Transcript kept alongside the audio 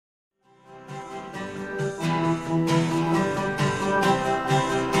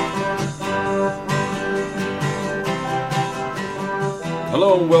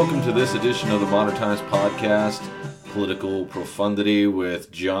Hello and welcome to this edition of the Modern Times Podcast, Political Profundity with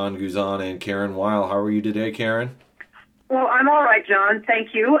John Guzan and Karen Weil. How are you today, Karen? Well, I'm all right, John.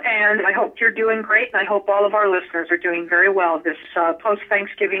 Thank you, and I hope you're doing great, and I hope all of our listeners are doing very well this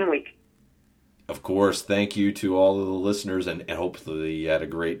post-Thanksgiving week. Of course, thank you to all of the listeners, and hopefully you had a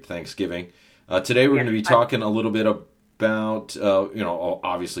great Thanksgiving. Today we're going to be talking a little bit about,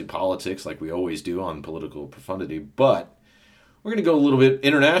 obviously politics, like we always do on Political Profundity, but we're going to go a little bit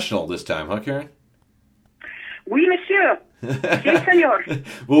international this time, huh, Karen? Oui, monsieur. Si, senor.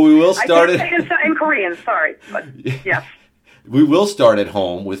 Well, we will start I can't say it in Korean, sorry, but yes. We will start at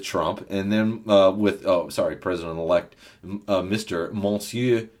home with Trump, and then President-elect Mr.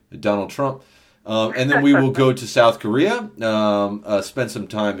 Monsieur Donald Trump. And then we will go to South Korea, spend some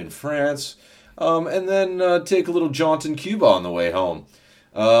time in France, and then take a little jaunt in Cuba on the way home.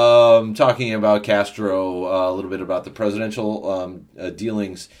 Talking about Castro, a little bit about the presidential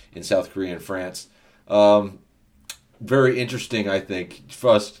dealings in South Korea and France. Very interesting, I think,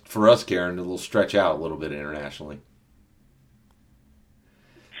 for us, Karen, to stretch out a little bit internationally.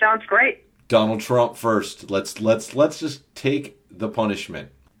 Sounds great. Donald Trump first. Let's just take the punishment.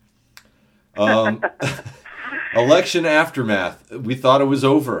 Election aftermath. We thought it was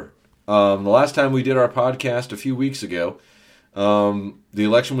over. The last time we did our podcast a few weeks ago, the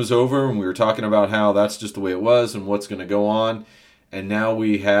election was over, and we were talking about how that's just the way it was and what's going to go on. And now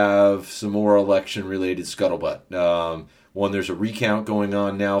we have some more election-related scuttlebutt. One, there's a recount going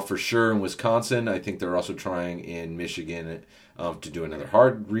on now for sure in Wisconsin. I think they're also trying in Michigan to do another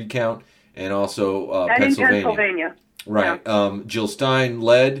hard recount, and also Pennsylvania. In Pennsylvania. Right. Yeah. Jill Stein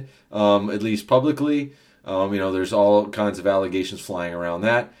led, at least publicly. There's all kinds of allegations flying around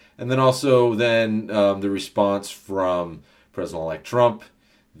that. And then also the response from President-elect Trump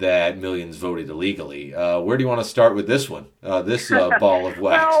that millions voted illegally. Where do you want to start with this one, this ball of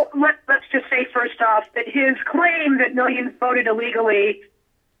wax? Well, let's just say first off that his claim that millions voted illegally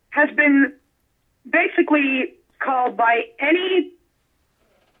has been basically called by any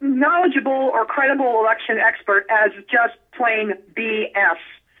knowledgeable or credible election expert as just plain BS.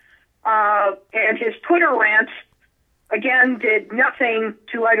 And his Twitter rant, again, did nothing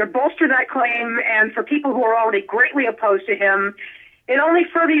to either bolster that claim, and for people who are already greatly opposed to him, it only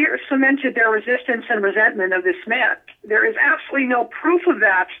further cemented their resistance and resentment of this man. There is absolutely no proof of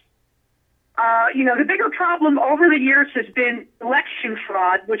that. The bigger problem over the years has been election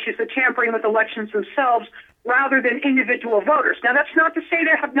fraud, which is the tampering with elections themselves, rather than individual voters. Now, that's not to say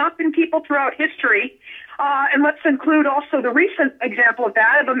there have not been people throughout history, and let's include also the recent example of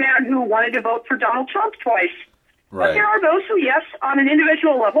that, of a man who wanted to vote for Donald Trump twice. Right. But there are those who, yes, on an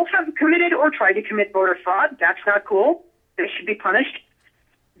individual level, have committed or tried to commit voter fraud. That's not cool. They should be punished.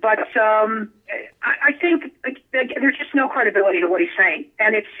 But I think there's just no credibility to what he's saying.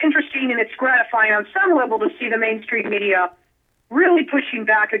 And it's interesting and it's gratifying on some level to see the mainstream media really pushing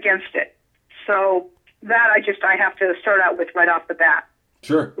back against it. So that I have to start out with right off the bat.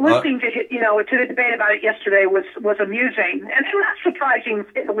 Sure. Listening to the debate about it yesterday was amusing and not surprising,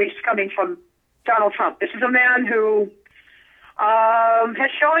 at least coming from Donald Trump. This is a man who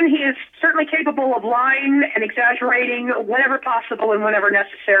has shown he is certainly capable of lying and exaggerating whenever possible and whenever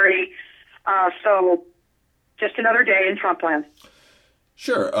necessary. So just another day in Trump land.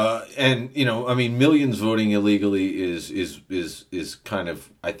 Sure. Millions voting illegally is kind of,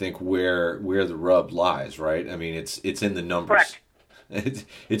 I think, where the rub lies, right? I mean, it's in the numbers. Correct.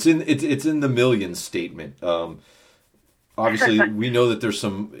 It's in the millions statement. Obviously, we know that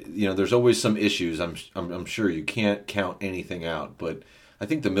there's always some issues. I'm sure you can't count anything out, but I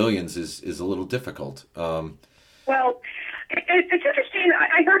think the millions is a little difficult. Well, it's interesting.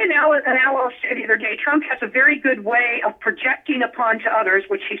 I heard an analyst the other day. Trump has a very good way of projecting upon to others,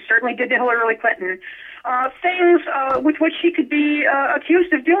 which he certainly did to Hillary Clinton, things with which he could be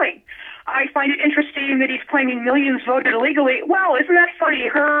accused of doing. I find it interesting that he's claiming millions voted illegally. Well, isn't that funny?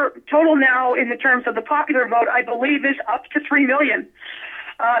 Her total now, in the terms of the popular vote, I believe, is up to 3 million,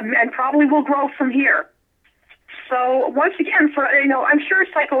 and probably will grow from here. So once again, I'm sure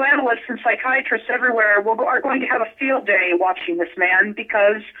psychoanalysts and psychiatrists everywhere are going to have a field day watching this man,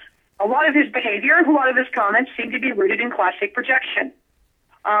 because a lot of his behavior and a lot of his comments seem to be rooted in classic projection.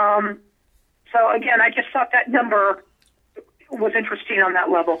 So again, I just thought that number was interesting on that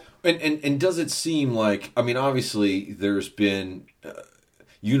level. And does it seem like, obviously there's been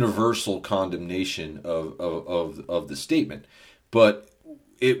universal condemnation of the statement, but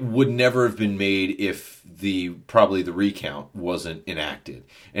it would never have been made if probably the recount wasn't enacted,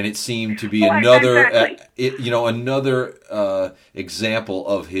 and it seemed to be another example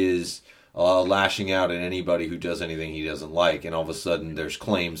of his lashing out at anybody who does anything he doesn't like, and all of a sudden there's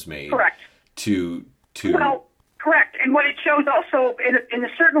claims made. Correct. To Well, correct. And what it shows also, in a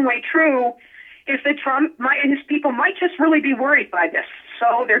certain way, true, is that Trump and his people might just really be worried by this.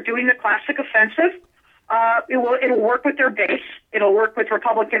 So they're doing the classic offensive. It'll work with their base. It'll work with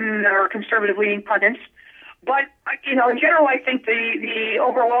Republican or conservative-leaning pundits. But, in general, I think the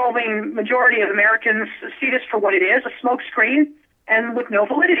overwhelming majority of Americans see this for what it is, a smokescreen and with no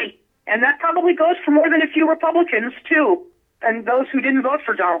validity. And that probably goes for more than a few Republicans, too, and those who didn't vote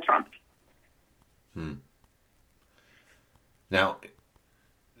for Donald Trump. Now,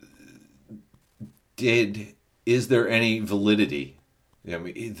 is there any validity? I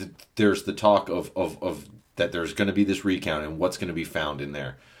mean, there's the talk of that there's going to be this recount and what's going to be found in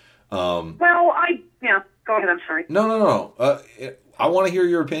there. Go ahead. I'm sorry. No. I want to hear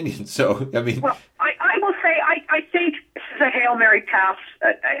your opinion. So, I mean, well, I will say I think this is a Hail Mary pass.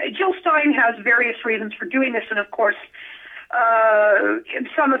 Jill Stein has various reasons for doing this, and of course,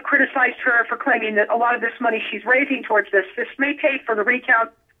 some have criticized her for claiming that a lot of this money she's raising towards this may pay for the recount.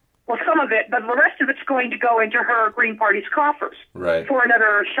 Well, some of it, but the rest of it's going to go into her Green Party's coffers for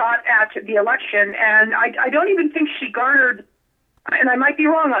another shot at the election. And I don't even think she garnered, and I might be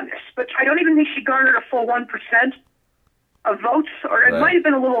wrong on this, but I don't even think she garnered a full 1% of votes, or it might have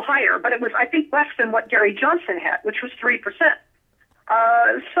been a little higher, but it was, I think, less than what Gary Johnson had, which was 3%.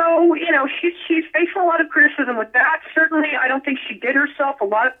 So, she's facing a lot of criticism with that. Certainly, I don't think she did herself a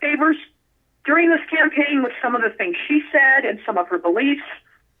lot of favors during this campaign with some of the things she said and some of her beliefs.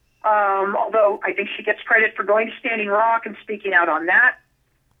 Although I think she gets credit for going to Standing Rock and speaking out on that.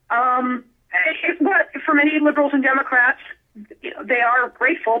 But for many liberals and Democrats, they are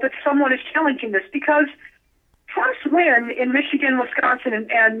grateful that someone is challenging this, because Trump's win in Michigan, Wisconsin,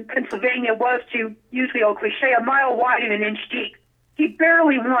 and Pennsylvania was, to use the old cliche, a mile wide and an inch deep. He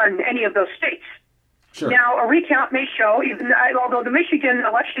barely won any of those states. Sure. Now, a recount may show, although the Michigan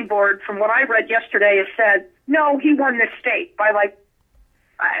Election Board, from what I read yesterday, has said, no, he won this state by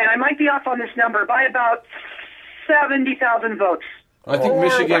and I might be off on this number, by about 70,000 votes. I think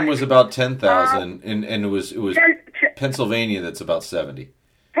Michigan was about 10,000, and it was Pennsylvania that's about 70.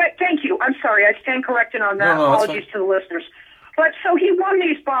 Thank you. I'm sorry. I stand corrected on that. No, apologies to the listeners. But so he won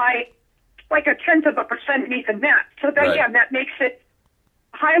these by like 0.1% even that. So again, that makes it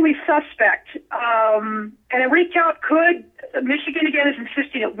highly suspect. And a recount could. Michigan again is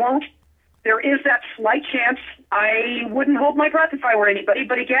insisting it won't. There is that slight chance. I wouldn't hold my breath if I were anybody.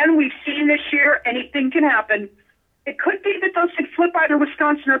 But again, we've seen this year, anything can happen. It could be that those could flip either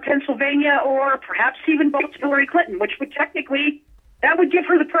Wisconsin or Pennsylvania, or perhaps even vote Hillary Clinton, which would technically, that would give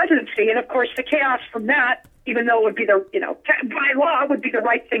her the presidency. And of course, the chaos from that, even though it would be by law, would be the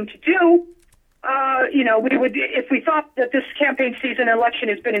right thing to do. We would, if we thought that this campaign season election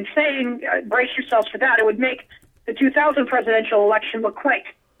has been insane, brace yourselves for that. It would make the 2000 presidential election look quaint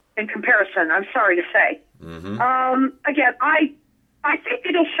in comparison, I'm sorry to say. Mm-hmm. Again, I think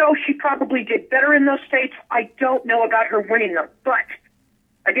it'll show she probably did better in those states. I don't know about her winning them. But,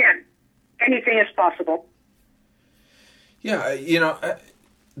 again, anything is possible. Yeah,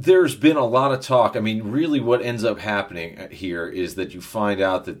 there's been a lot of talk. I mean, really what ends up happening here is that you find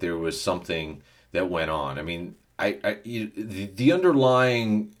out that there was something that went on. I mean, the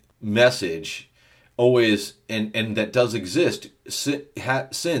underlying message always, and that does exist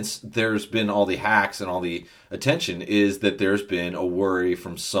since there's been all the hacks and all the attention, is that there's been a worry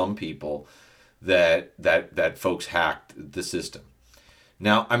from some people that folks hacked the system.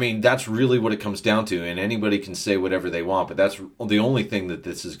 Now, I mean, that's really what it comes down to, and anybody can say whatever they want, but that's the only thing that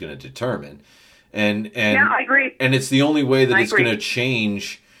this is going to determine. And yeah, I agree. And it's the only way that it's going to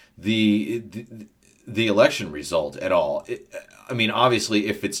change the election result at all. I mean, obviously,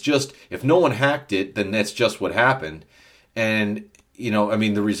 if no one hacked it, then that's just what happened. And, I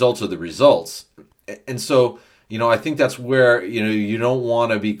mean, the results are the results. And so, I think that's where, you don't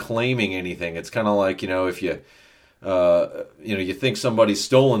want to be claiming anything. It's kind of like, if you, you think somebody's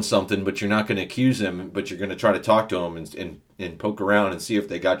stolen something, but you're not going to accuse them, but you're going to try to talk to them and poke around and see if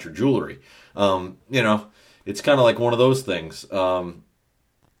they got your jewelry. It's kind of like one of those things.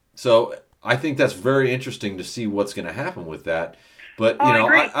 So I think that's very interesting to see what's going to happen with that. But I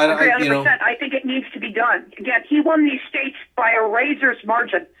agree. I agree 100%. I think it needs to be done. Again, he won these states by a razor's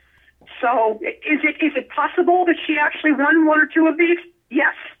margin. So is it possible that she actually won one or two of these?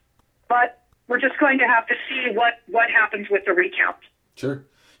 Yes, but we're just going to have to see what happens with the recount. Sure.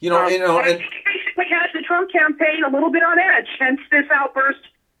 It basically has the Trump campaign a little bit on edge. Hence this outburst.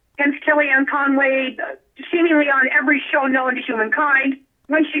 Hence Kellyanne Conway seemingly on every show known to humankind,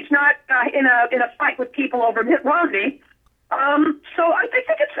 when she's not in a fight with people over Mitt Romney, So I think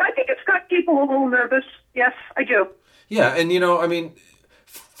it's got people a little nervous. Yes, I do. Yeah, and I mean,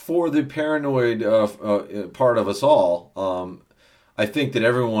 for the paranoid part of us all, I think that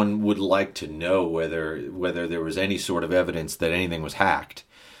everyone would like to know whether there was any sort of evidence that anything was hacked.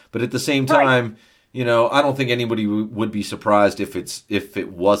 But at the same time, I don't think anybody would be surprised if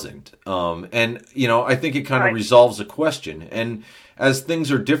it wasn't. And I think it kind of resolves a question. And as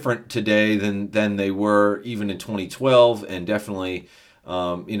things are different today than they were even in 2012, and definitely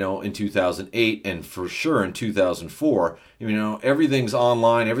in 2008, and for sure in 2004, everything's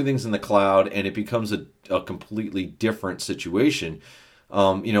online, everything's in the cloud, and it becomes a completely different situation.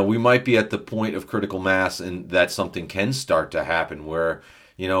 We might be at the point of critical mass, and that something can start to happen where,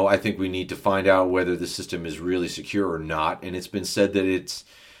 I think we need to find out whether the system is really secure or not. And it's been said that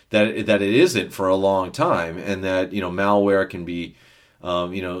that it isn't for a long time, and that malware can be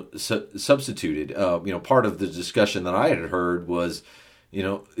substituted. Part of the discussion that I had heard was,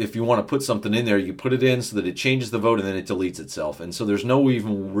 if you want to put something in there, you put it in so that it changes the vote and then it deletes itself. And so there's no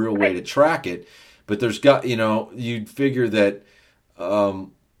even real way to track it. But there's you'd figure that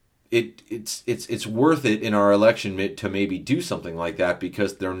it's worth it in our election to maybe do something like that,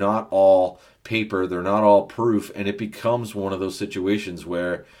 because they're not all paper, they're not all proof, and it becomes one of those situations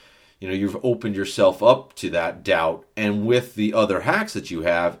where you've opened yourself up to that doubt, and with the other hacks that you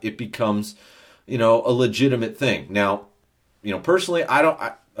have, it becomes a legitimate thing. Now, personally,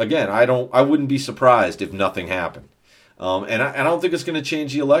 I wouldn't be surprised if nothing happened. And I don't think it's going to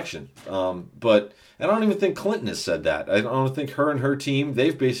change the election. But I don't even think Clinton has said that. I don't think her and her team,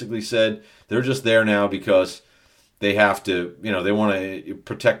 they've basically said they're just there now because they have to, they want to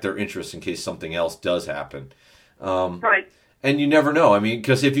protect their interests in case something else does happen. Right. And you never know. I mean,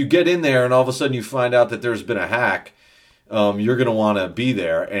 because if you get in there and all of a sudden you find out that there's been a hack, you're going to want to be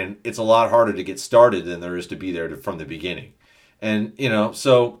there. And it's a lot harder to get started than there is to be there from the beginning. And,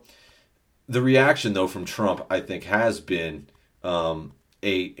 so the reaction, though, from Trump, I think, has been a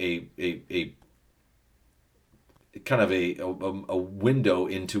kind of a window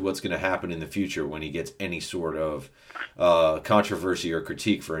into what's going to happen in the future when he gets any sort of controversy or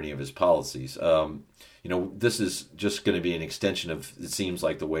critique for any of his policies. This is just going to be an extension of, it seems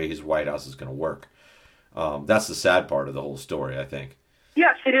like, the way his White House is going to work. That's the sad part of the whole story, I think.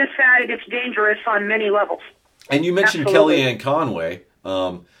 Yes, it is sad. It's dangerous on many levels. And you mentioned Absolutely. Kellyanne Conway,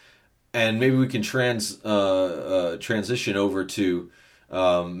 and maybe we can transition over to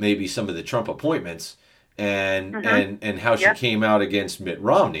maybe some of the Trump appointments and how she came out against Mitt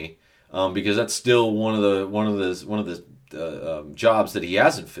Romney, because that's still one of the jobs that he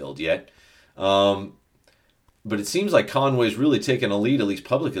hasn't filled yet. But it seems like Conway's really taken a lead, at least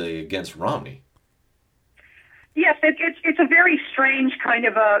publicly, against Romney. Yes, it's a very strange kind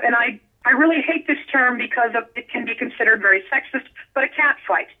of and I really hate this term because it can be considered very sexist, but a cat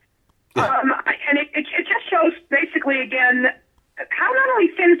fight. Yeah. And it just shows basically, again, how not only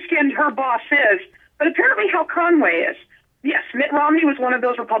thin-skinned her boss is, but apparently how Conway is. Yes, Mitt Romney was one of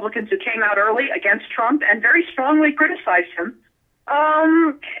those Republicans who came out early against Trump and very strongly criticized him.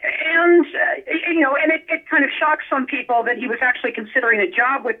 And it kind of shocks some people that he was actually considering a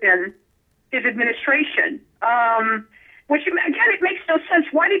job within his administration. Which, again, it makes no sense.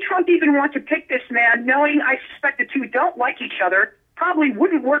 Why did Trump even want to pick this man, knowing I suspect the two don't like each other, probably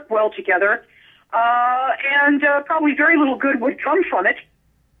wouldn't work well together, and probably very little good would come from it.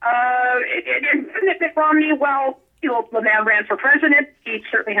 Mitt Romney, well, the man ran for president. He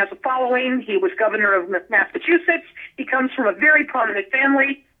certainly has a following. He was governor of Massachusetts. He comes from a very prominent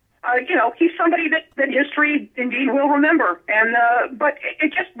family. He's somebody that history indeed will remember. And but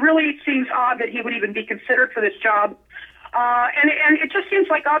it just really seems odd that he would even be considered for this job. And it just seems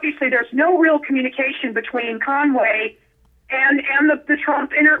like obviously there's no real communication between Conway and the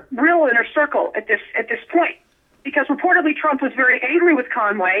Trump inner circle at this point, because reportedly Trump was very angry with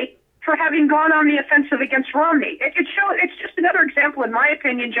Conway for having gone on the offensive against Romney. It's just another example, in my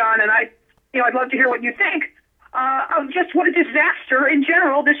opinion, John, and I'd love to hear what you think, of just what a disaster in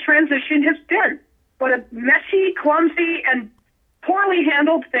general this transition has been. What a messy, clumsy, and poorly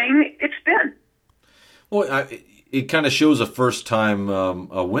handled thing it's been. Well, it kind of shows a first-time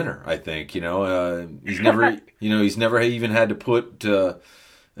a winner, I think. He's never, he's never even had to put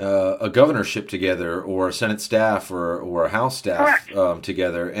a governorship together, or a Senate staff, or a House staff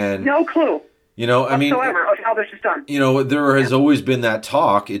together, and no clue. Whatsoever of how this is done. There has always been that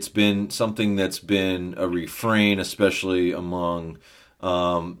talk. It's been something that's been a refrain, especially among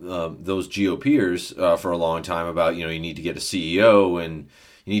those GOPers for a long time, about you need to get a CEO and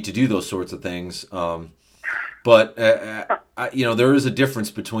you need to do those sorts of things. But there is a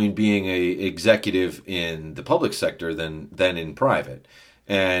difference between being a executive in the public sector than in private.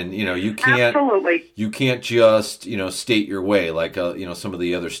 And you can't Absolutely. You can't just state your way like some of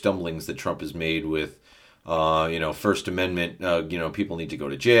the other stumblings that Trump has made with First Amendment. People need to go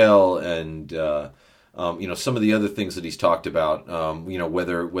to jail, and some of the other things that he's talked about.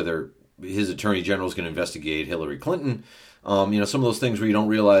 Whether his attorney general is going to investigate Hillary Clinton. Some of those things where you don't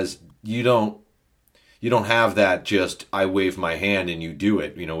realize you don't have that just I wave my hand and you do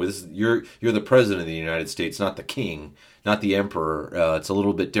it. You're the president of the United States, not the king, not the emperor. It's a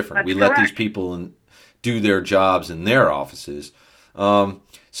little bit different. That's we correct. let these people do their jobs in their offices. So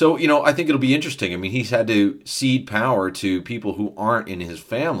I think it'll be interesting. I mean, he's had to cede power to people who aren't in his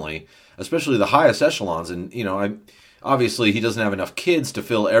family, especially the highest echelons. And obviously he doesn't have enough kids to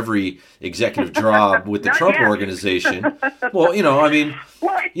fill every executive job with the Not Trump yet. organization. Well,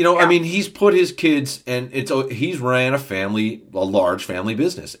 he's put his kids, and he's ran a large family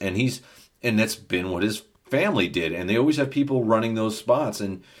business, and that's been what his family did, and they always have people running those spots,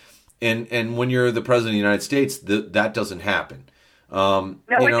 and when you're the president of the United States, that doesn't happen. No,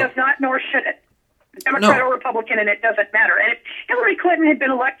 it does not, nor should it. Democrat or Republican, and it doesn't matter. And if Hillary Clinton had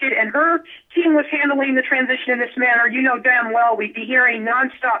been elected and her team was handling the transition in this manner, damn well we'd be hearing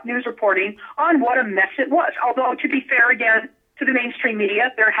nonstop news reporting on what a mess it was. Although, to be fair again to the mainstream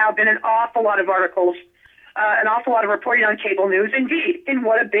media, there have been an awful lot of articles, an awful lot of reporting on cable news, indeed, and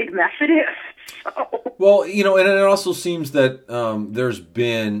what a big mess it is. So. Well, and it also seems that there's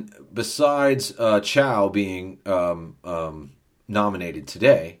been, besides Chow being nominated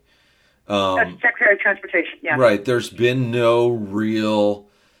today, That's Secretary of Transportation, yeah. Right. There's been no real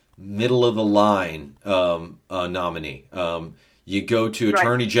middle-of-the-line nominee. You go to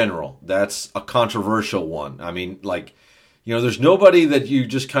Attorney General. That's a controversial one. I mean, there's nobody that you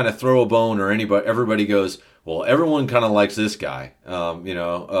just kind of throw a bone or anybody. Everybody goes, well, everyone kind of likes this guy.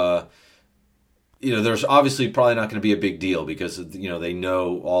 There's obviously probably not going to be a big deal because, they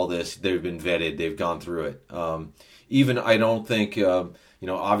know all this. They've been vetted. They've gone through it. Even I don't think...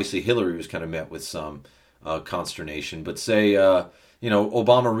 obviously Hillary was kind of met with some consternation, but say,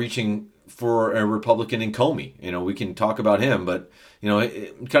 Obama reaching for a Republican in Comey, we can talk about him, but,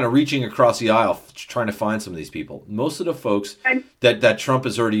 kind of reaching across the aisle, trying to find some of these people. Most of the folks that Trump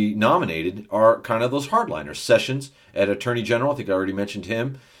has already nominated are kind of those hardliners. Sessions at Attorney General, I think I already mentioned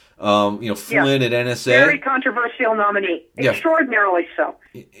him. Flynn at NSA. Very controversial nominee. Extraordinarily so.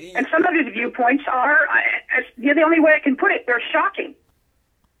 And some of his viewpoints are, the only way I can put it, they're shocking.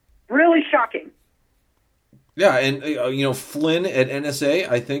 Really shocking. Yeah, and Flynn at NSA,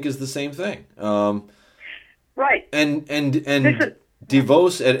 I think, is the same thing. Right. And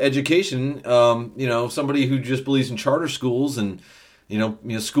DeVos at education, somebody who just believes in charter schools and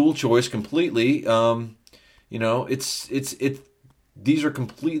school choice completely. These are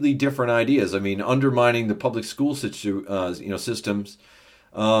completely different ideas. I mean, undermining the public school systems.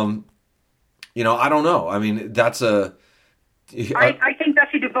 I don't know. I mean, that's a. I think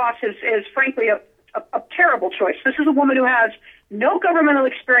Betsy DeVos is frankly a terrible choice. This is a woman who has no governmental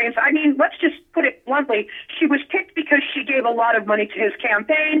experience. I mean, let's just put it bluntly. She was picked because she gave a lot of money to his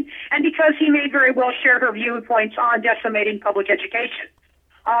campaign and because he may very well share her viewpoints on decimating public education.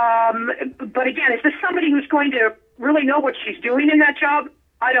 But again, is this somebody who's going to really know what she's doing in that job?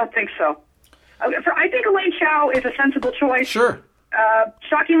 I don't think so. I think Elaine Chao is a sensible choice. Sure.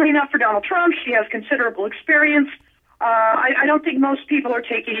 Shockingly enough for Donald Trump, she has considerable experience. I don't think most people are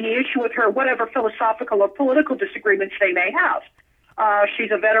taking any issue with her, whatever philosophical or political disagreements they may have.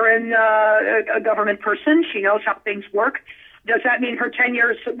 She's a veteran government person. She knows how things work. Does that mean her 10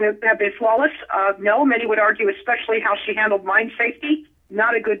 years have been flawless? No. Many would argue, especially how she handled mine safety.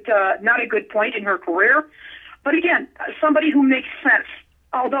 Not a good point in her career. But again, somebody who makes sense.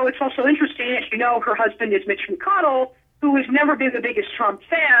 Although it's also interesting, as you know, her husband is Mitch McConnell, who has never been the biggest Trump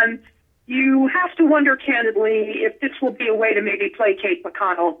fan. You have to wonder candidly if this will be a way to maybe placate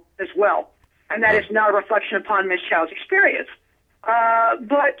McConnell as well. And that is not a reflection upon Ms. Chao's experience.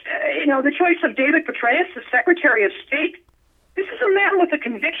 But the choice of David Petraeus, the Secretary of State, this is a man with a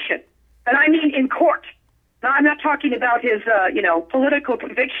conviction. And I mean in court. Now, I'm not talking about his, political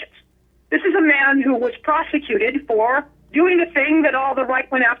convictions. This is a man who was prosecuted for doing the thing that all the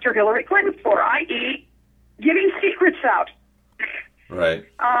right went after Hillary Clinton for, i.e., giving secrets out. Right.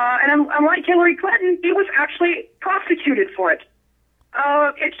 And unlike Hillary Clinton, he was actually prosecuted for it.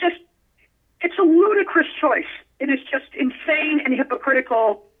 It's a ludicrous choice. It is just insane and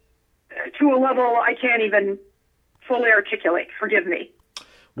hypocritical to a level I can't even fully articulate. Forgive me.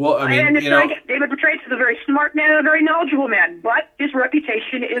 Well, I mean, David Petraeus is a very smart man and a very knowledgeable man, but his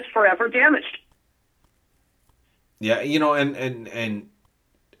reputation is forever damaged. Yeah, and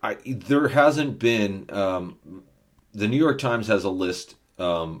there hasn't been. The New York Times has a list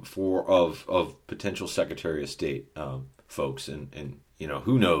of potential Secretary of State folks, and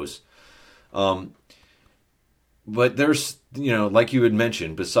who knows. But there's like you had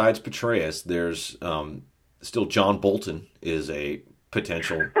mentioned, besides Petraeus, there's still John Bolton is a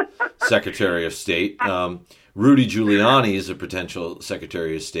potential Secretary of State. Rudy Giuliani is a potential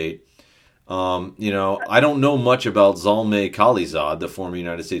Secretary of State. I don't know much about Zalmay Khalilzad, the former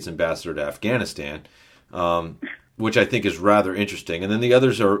United States ambassador to Afghanistan, which I think is rather interesting. And then the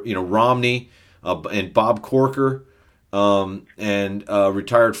others are, Romney and Bob Corker, and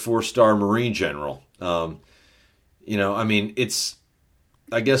retired 4-star Marine general. It's,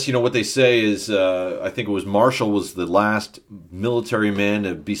 I guess, what they say is, I think it was Marshall was the last military man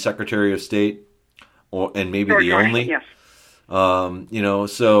to be Secretary of State, and maybe the only. Yes.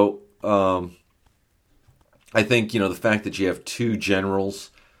 I think, the fact that you have two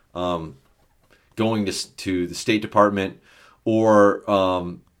generals going to the State Department, or,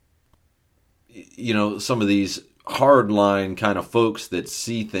 some of these hardline kind of folks that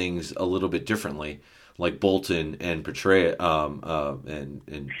see things a little bit differently, like Bolton and Petraeus and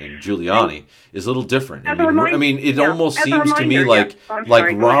Giuliani, is a little different. It almost seems to me like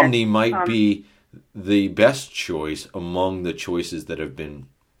Romney might be the best choice among the choices that have been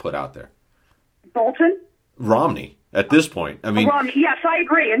put out there. Bolton? Romney, at this point. Romney, yes, I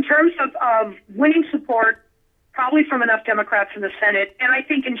agree. In terms of winning support, probably from enough Democrats in the Senate, and I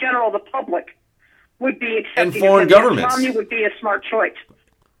think in general the public would be accepting. And foreign governments. Romney would be a smart choice.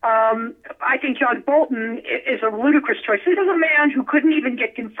 I think John Bolton is a ludicrous choice. This is a man who couldn't even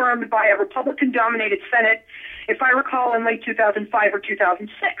get confirmed by a Republican-dominated Senate, if I recall, in late 2005 or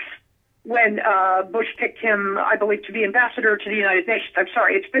 2006, when Bush picked him, I believe, to be ambassador to the United Nations. I'm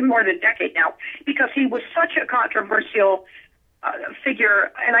sorry, it's been more than a decade now, because he was such a controversial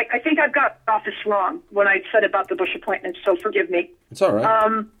figure, and I think I've got off this wrong when I said about the Bush appointment, so forgive me. It's all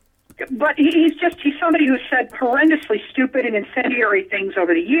right. But he's somebody who said horrendously stupid and incendiary things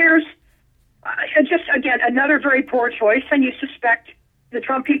over the years. Just, again, another very poor choice, and you suspect the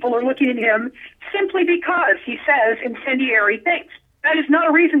Trump people are looking at him simply because he says incendiary things. That is not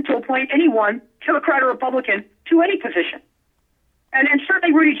a reason to appoint anyone, Democrat or Republican, to any position. And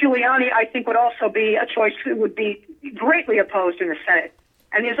certainly Rudy Giuliani, I think, would also be a choice who would be greatly opposed in the Senate.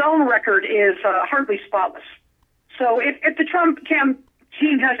 And his own record is hardly spotless. So if the Trump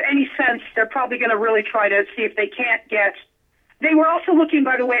team has any sense, they're probably going to really try to see if they can't get... They were also looking,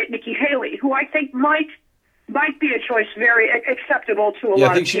 by the way, at Nikki Haley, who I think might be a choice very acceptable to a lot of people.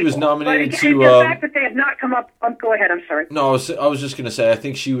 Yeah, I think she was nominated to... The fact that they have not come up... go ahead, I'm sorry. No, I was just going to say, I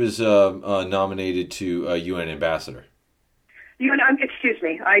think she was nominated to UN ambassador. Excuse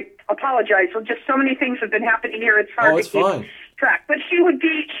me, I apologize. Just so many things have been happening here, it's hard to keep track. But she would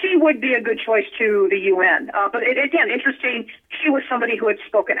be a good choice to the UN. But again, interesting, she was somebody who had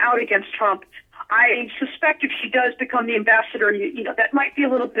spoken out against Trump. I suspect if she does become the ambassador, that might be a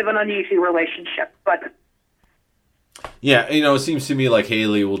little bit of an uneasy relationship. But yeah, it seems to me like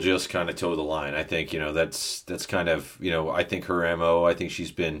Haley will just kind of toe the line. I think, that's kind of, I think her MO, I think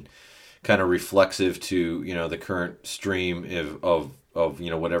she's been kind of reflexive to, the current stream of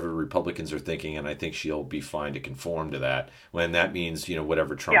whatever Republicans are thinking, and I think she'll be fine to conform to that when that means,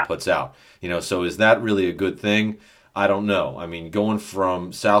 whatever Trump puts out. So is that really a good thing? I don't know. Going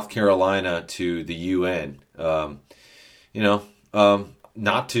from South Carolina to the UN, not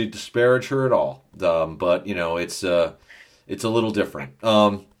to disparage her at all, but it's a little different.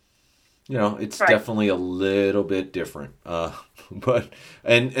 It's definitely a little bit different. But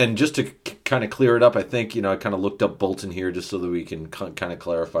just to kind of clear it up, I think I kind of looked up Bolton here just so that we can kind of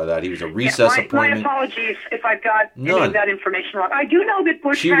clarify that he was a recess appointment. My apologies if I've got any of that information wrong. I do know that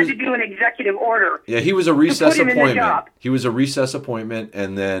Bush had to do an executive order. Yeah, he was a recess appointment. He was a recess appointment,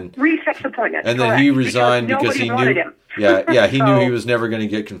 and then he resigned because he knew him. He knew he was never going to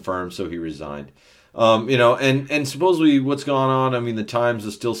get confirmed, so he resigned. And supposedly what's gone on? The Times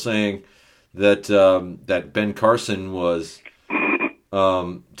is still saying that that Ben Carson was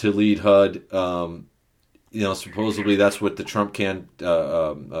to lead HUD. Supposedly that's what the Trump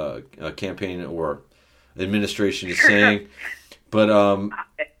campaign or administration is saying. But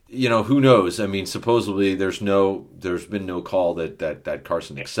who knows? Supposedly there's been no call that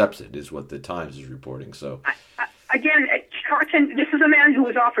Carson accepts it, is what the Times is reporting. So again, Carson, this is a man who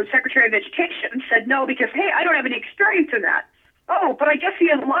was offered Secretary of Education, said no because, hey, I don't have any experience in that. Oh, but I guess he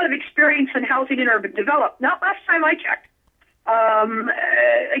has a lot of experience in housing and urban development. Not last time I checked.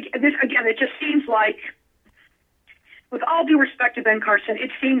 It just seems like with all due respect to Ben Carson,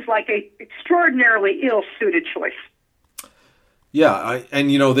 it seems like a extraordinarily ill-suited choice. Yeah, and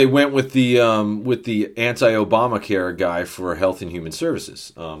they went with the anti-Obamacare guy for Health and Human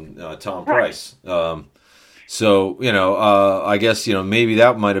Services, Tom Price. So I guess maybe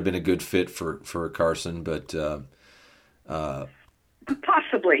that might have been a good fit for Carson, but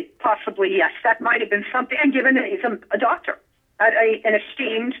possibly yes, that might have been something. And given that he's a doctor, an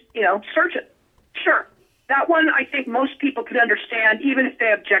esteemed surgeon, sure, that one I think most people could understand, even if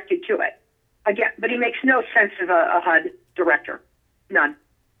they objected to it. Again, but he makes no sense as a HUD director. None.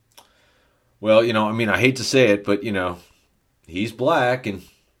 Well, I hate to say it, but, he's black and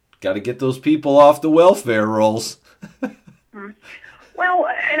got to get those people off the welfare rolls. Well,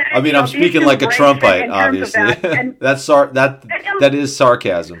 I'm speaking like a Trumpite, obviously. That is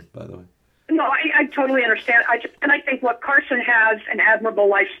sarcasm, by the way. No, I totally understand. I think, look, Carson has an admirable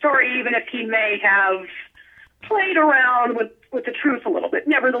life story, even if he may have played around with the truth a little bit.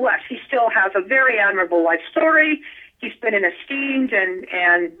 Nevertheless, he still has a very admirable life story. He's been an esteemed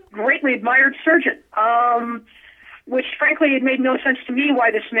and greatly admired surgeon, which, frankly, it made no sense to me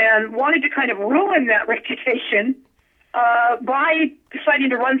why this man wanted to kind of ruin that reputation by deciding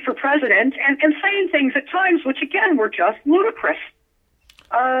to run for president and saying things at times which, again, were just ludicrous.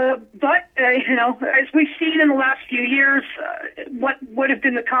 But as we've seen in the last few years, what would have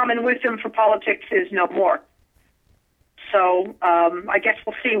been the common wisdom for politics is no more. So I guess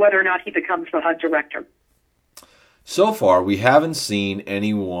we'll see whether or not he becomes the HUD director. So far, we haven't seen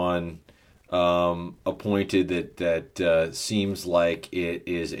anyone appointed that seems like it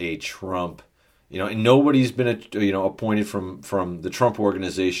is a Trump, and nobody's been appointed from the Trump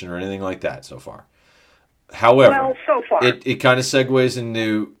organization or anything like that so far. However, so far, it kind of segues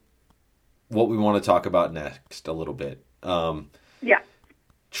into what we want to talk about next a little bit.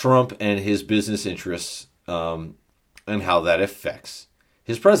 Trump and his business interests and how that affects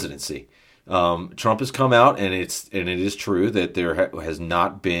his presidency. Trump has come out, and it is true that there has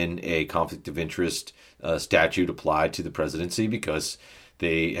not been a conflict of interest statute applied to the presidency because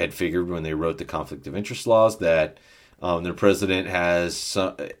they had figured when they wrote the conflict of interest laws that the president has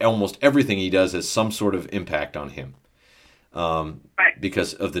almost everything he does has some sort of impact on him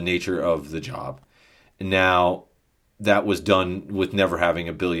because of the nature of the job. Now, that was done with never having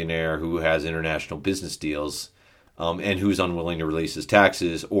a billionaire who has international business deals and who's unwilling to release his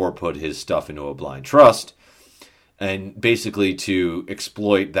taxes or put his stuff into a blind trust, and basically to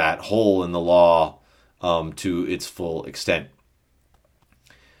exploit that hole in the law to its full extent.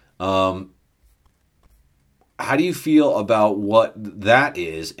 How do you feel about what that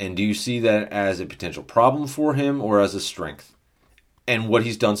is, and do you see that as a potential problem for him or as a strength, and what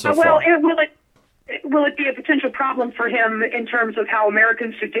he's done so far? Will it be a potential problem for him in terms of how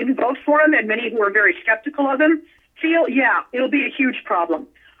Americans who didn't vote for him and many who are very skeptical of him feel? Yeah, it'll be a huge problem.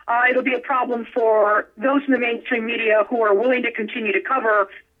 It'll be a problem for those in the mainstream media who are willing to continue to cover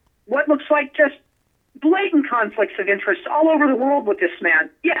what looks like just blatant conflicts of interest all over the world with this man.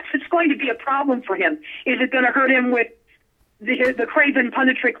 Yes, it's going to be a problem for him. Is it going to hurt him with the craven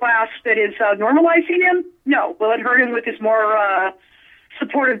punditry class that is normalizing him? No. Will it hurt him with his more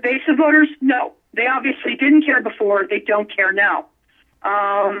supportive base of voters? No. They obviously didn't care before. They don't care now.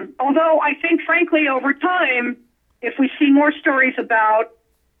 Although I think, frankly, over time, if we see more stories about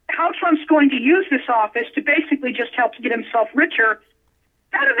how Trump's going to use this office to basically just help to get himself richer,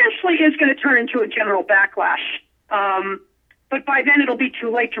 that eventually is going to turn into a general backlash. But by then it'll be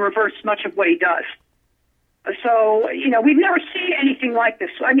too late to reverse much of what he does. So, we've never seen anything like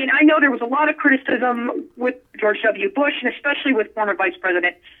this. I mean, I know there was a lot of criticism with George W. Bush, and especially with former Vice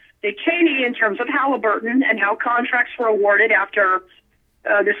President Dick Cheney in terms of Halliburton and how contracts were awarded after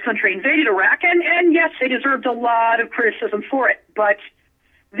this country invaded Iraq. And yes, they deserved a lot of criticism for it. But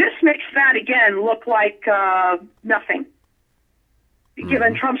this makes that, again, look like nothing,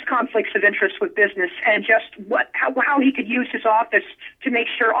 given Trump's conflicts of interest with business and just how he could use his office to make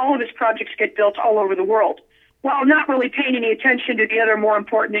sure all of his projects get built all over the world, while not really paying any attention to the other more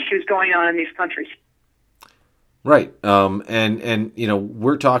important issues going on in these countries. Right. And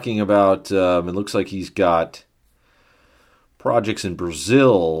we're talking about, it looks like he's got projects in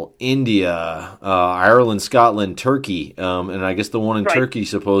Brazil, India, Ireland, Scotland, Turkey. And I guess the one in Turkey,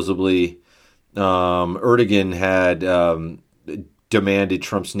 supposedly, Erdogan had demanded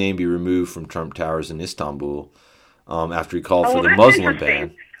Trump's name be removed from Trump Towers in Istanbul after he called for the Muslim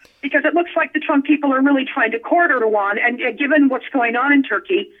ban. Because it looks like the Trump people are really trying to court Erdogan, and given what's going on in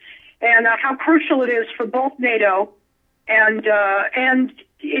Turkey and how crucial it is for both NATO and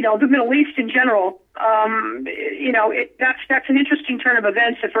the Middle East in general, that's an interesting turn of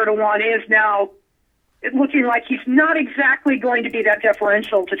events if Erdogan is now it looking like he's not exactly going to be that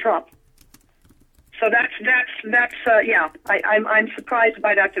deferential to Trump. So I'm surprised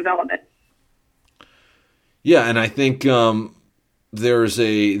by that development. Yeah, and I think there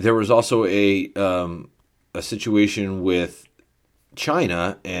was also a situation with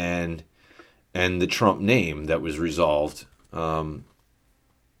China and the Trump name that was resolved a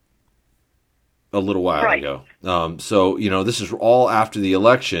little while ago. So this is all after the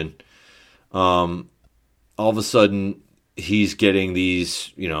election. All of a sudden, he's getting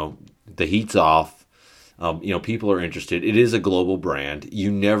these. The heat's off. People are interested. It is a global brand.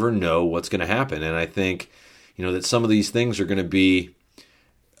 You never know what's going to happen, and I think that some of these things are going to be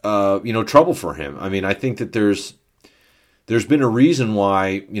trouble for him. I mean, I think that there's been a reason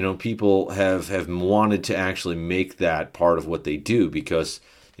why people have wanted to actually make that part of what they do, because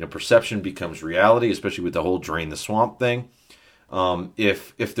perception becomes reality, especially with the whole drain the swamp thing.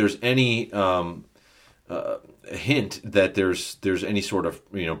 If there's any hint that there's any sort of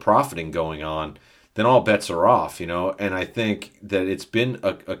profiting going on, then all bets are off, and I think that it's been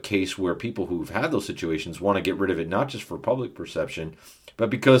a case where people who've had those situations want to get rid of it, not just for public perception, but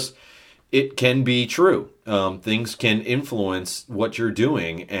because it can be true. Things can influence what you're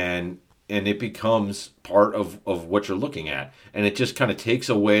doing, and it becomes part of what you're looking at, and it just kind of takes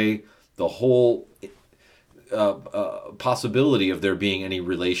away the whole possibility of there being any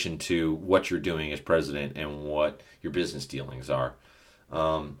relation to what you're doing as president and what your business dealings are.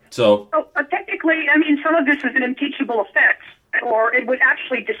 Technically, I mean, some of this is an impeachable offense, or it would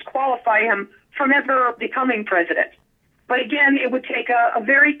actually disqualify him from ever becoming president. But again, it would take a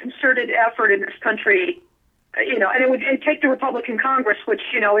very concerted effort in this country, and it'd take the Republican Congress, which,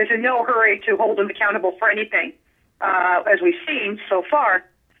 is in no hurry to hold him accountable for anything, as we've seen so far,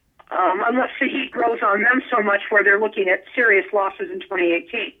 unless the heat grows on them so much where they're looking at serious losses in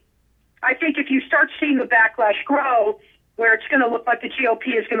 2018. I think if you start seeing the backlash grow, where it's going to look like the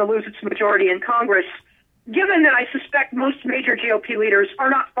GOP is going to lose its majority in Congress, given that I suspect most major GOP leaders are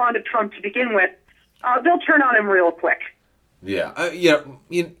not fond of Trump to begin with, they'll turn on him real quick. Yeah,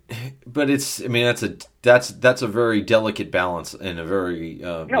 but that's a very delicate balance and a very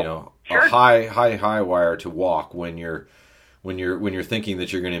a high wire to walk when you're thinking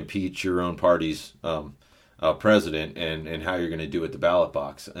that you're going to impeach your own party's president and how you're going to do at the ballot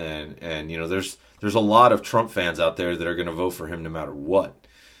box, and there's a lot of Trump fans out there that are going to vote for him no matter what.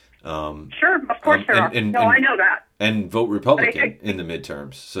 Sure, of course there are. I know that. And vote Republican in the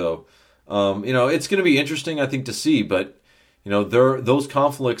midterms. So it's going to be interesting, I think, to see, but. Those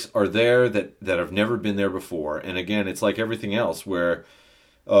conflicts are there that have never been there before. And again, it's like everything else where,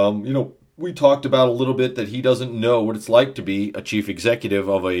 we talked about a little bit that he doesn't know what it's like to be a chief executive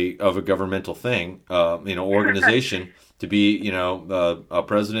of a governmental thing, organization, to be, a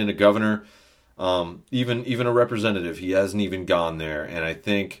president, a governor, even a representative. He hasn't even gone there. And I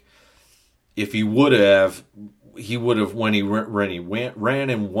think if he would have, when he ran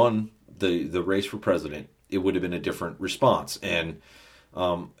and won the race for president, it would have been a different response. And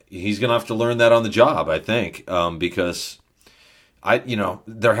he's going to have to learn that on the job, I think, because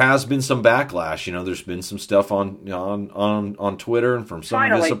there has been some backlash. There's been some stuff on Twitter and from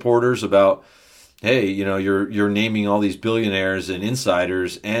some of his supporters about, hey, you're naming all these billionaires and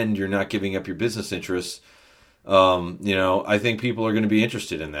insiders and you're not giving up your business interests. I think people are going to be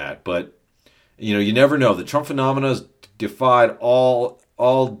interested in that, but you never know. The Trump phenomena has defied all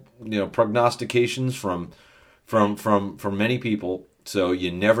prognostications from many people, so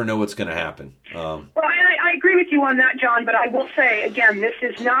you never know what's going to happen. Well, I agree with you on that, John, but I will say, again, this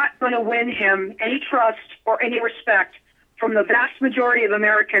is not going to win him any trust or any respect from the vast majority of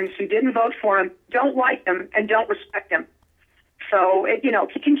Americans who didn't vote for him, don't like him, and don't respect him. So,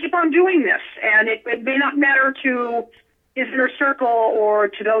 he can keep on doing this, and it may not matter to his inner circle or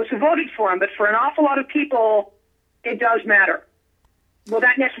to those who voted for him, but for an awful lot of people, it does matter. Will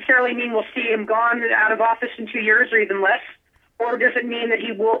that necessarily mean we'll see him gone out of office in 2 years or even less? Or does it mean that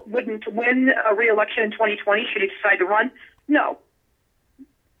he wouldn't win a re-election in 2020 should he decide to run? No.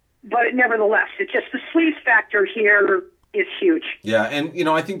 But nevertheless, it's just the sleaze factor here is huge. Yeah, and,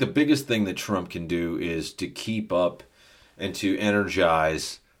 I think the biggest thing that Trump can do is to keep up and to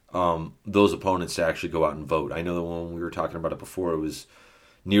energize those opponents to actually go out and vote. I know that when we were talking about it before, it was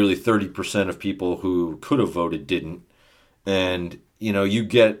nearly 30% of people who could have voted didn't. And you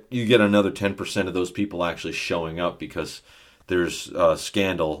get another 10% of those people actually showing up because there's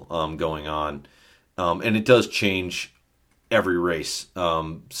scandal going on, and it does change every race.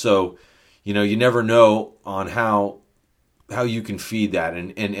 So you never know on how you can feed that,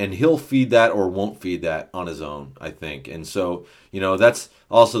 and he'll feed that or won't feed that on his own, I think. And so, that's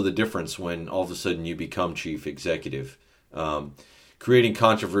also the difference when all of a sudden you become chief executive. Creating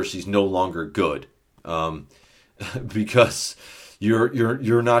controversy is no longer good, because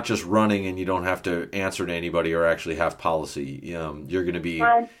you're not just running and you don't have to answer to anybody or actually have policy. You're going to be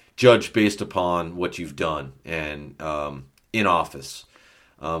judged based upon what you've done and in office.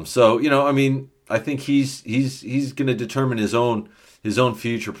 I think he's going to determine his own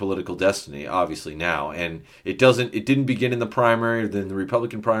future political destiny, obviously now. And it didn't begin in the primary or then the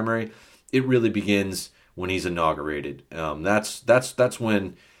Republican primary. It really begins when he's inaugurated. That's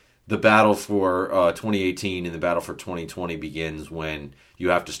when the battle for 2018 and the battle for 2020 begins, when you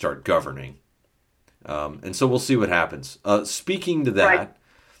have to start governing. And so we'll see what happens. Speaking to that,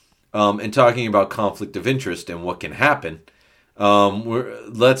 and talking about conflict of interest and what can happen,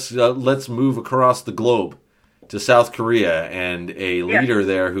 let's move across the globe to South Korea, and a leader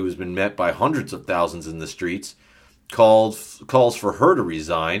there who has been met by hundreds of thousands in the streets calls for her to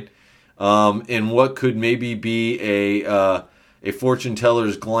resign, in what could maybe be a fortune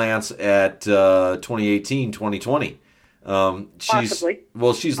teller's glance at 2018, 2020.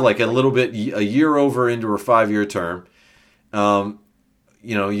 She's like a little bit a year over into her 5-year term.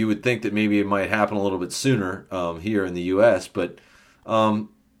 You would think that maybe it might happen a little bit sooner here in the U.S., but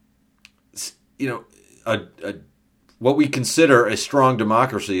what we consider a strong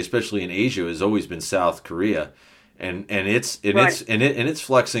democracy, especially in Asia, has always been South Korea, and it's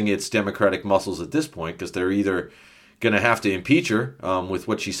flexing its democratic muscles at this point, because they're either going to have to impeach her with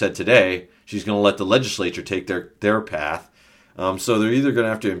what she said today. She's going to let the legislature take their path. So they're either going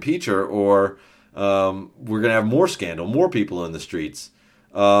to have to impeach her, or we're going to have more scandal, more people in the streets.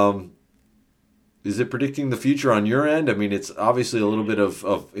 Is it predicting the future on your end? I mean, it's obviously a little bit of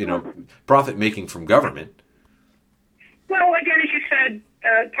profit making from government. Well, again, as you said,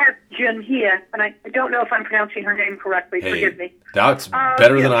 Park Geun-hye, and I don't know if I'm pronouncing her name correctly. Forgive me. That's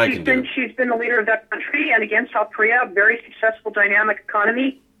better than I can do. She's been the leader of that country, and again, South Korea, very successful, dynamic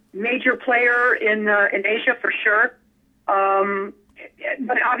economy, major player in Asia for sure.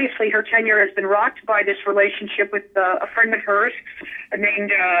 But obviously, her tenure has been rocked by this relationship with a friend of hers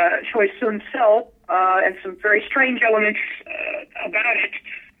named Choi Soon-sil, and some very strange elements about it.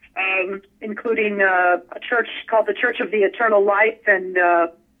 Including a church called the Church of the Eternal Life, and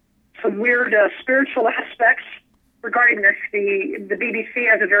some weird spiritual aspects regarding this. The BBC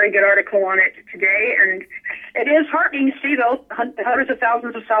has a very good article on it today, and it is heartening to see, though, hundreds of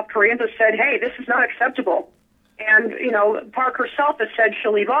thousands of South Koreans have said, hey, this is not acceptable. And, Park herself has said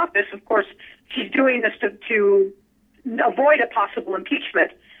she'll leave office. Of course, she's doing this to avoid a possible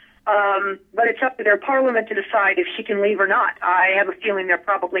impeachment. But it's up to their parliament to decide if she can leave or not. I have a feeling they're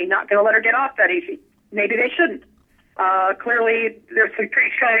probably not going to let her get off that easy. Maybe they shouldn't. Clearly, there's some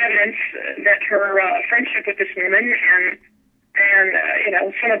pretty strong evidence that her friendship with this woman and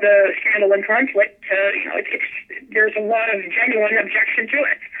some of the scandal and conflict, there's a lot of genuine objection to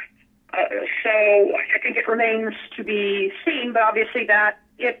it. So I think it remains to be seen, but obviously that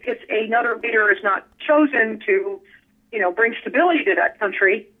if another leader is not chosen to, bring stability to that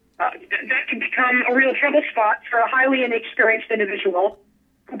country, that can become a real trouble spot for a highly inexperienced individual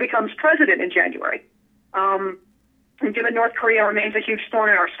who becomes president in January. And given North Korea remains a huge thorn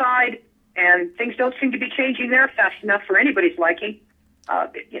in our side, and things don't seem to be changing there fast enough for anybody's liking,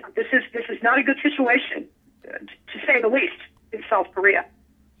 this is not a good situation, to say the least, in South Korea.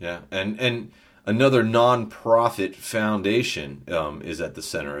 Yeah, and another non-profit foundation is at the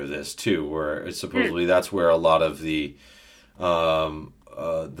center of this too, where supposedly that's where a lot of the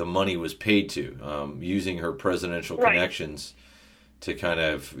money was paid to, using her presidential connections to kind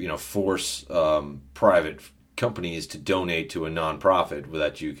of force private companies to donate to a nonprofit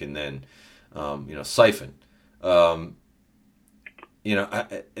that you can then siphon.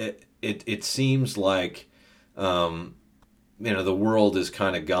 It seems like the world is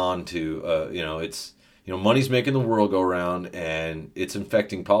kind of gone to it's money's making the world go around, and it's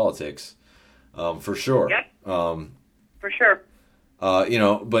infecting politics, for sure. Yep. For sure.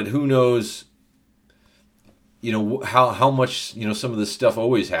 But who knows, how much, some of this stuff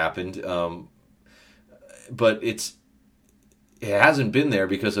always happened. But it hasn't been there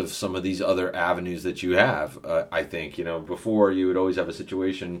because of some of these other avenues that you have. I think, before you would always have a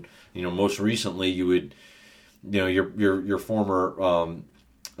situation, most recently you would, your former,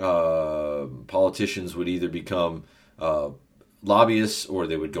 politicians would either become, lobbyists, or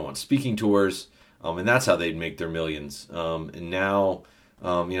they would go on speaking tours. And that's how they'd make their millions. And now,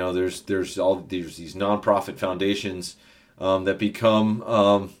 there's these nonprofit foundations that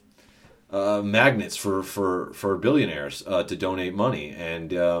become magnets for billionaires to donate money,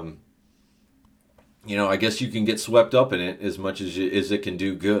 and I guess you can get swept up in it as much as it can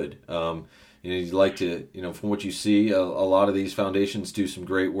do good. You'd like to, from what you see, a lot of these foundations do some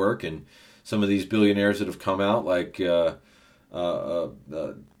great work, and some of these billionaires that have come out, like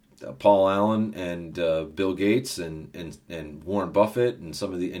Paul Allen and Bill Gates and Warren Buffett and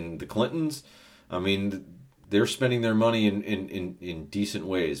some of the Clintons. I mean, they're spending their money in decent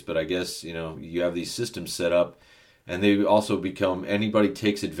ways, but I guess you have these systems set up, and they also become, anybody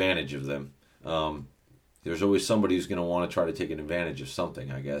takes advantage of them. There's always somebody who's going to want to try to take advantage of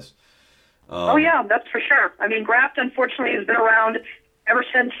something, I guess. Oh yeah, that's for sure. I mean, graft unfortunately has been around ever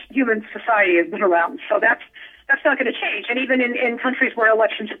since human society has been around, so that's not going to change. And even in countries where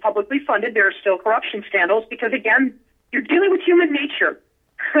elections are publicly funded, there are still corruption scandals because, again, you're dealing with human nature.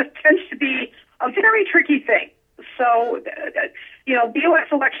 It tends to be a very tricky thing. So, the U.S.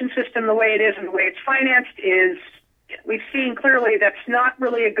 election system, the way it is and the way it's financed we've seen clearly that's not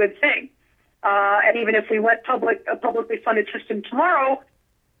really a good thing. And even if we went a publicly funded system tomorrow,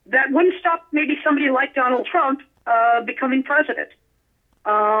 that wouldn't stop maybe somebody like Donald Trump becoming president.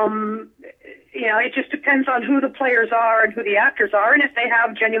 It just depends on who the players are and who the actors are, and if they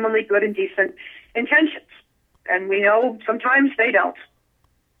have genuinely good and decent intentions. And we know sometimes they don't.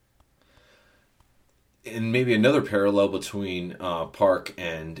 And maybe another parallel between Park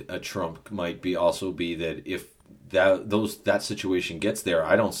and Trump might also be that if that situation gets there,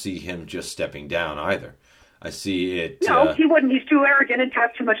 I don't see him just stepping down either. I see it. No, he wouldn't. He's too arrogant and has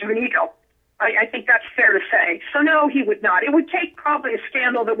too much of an ego. I think that's fair to say. So no, he would not. It would take probably a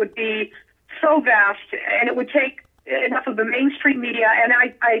scandal that would be so vast, and it would take enough of the mainstream media and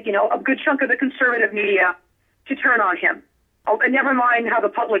a good chunk of the conservative media to turn on him. Oh, and never mind how the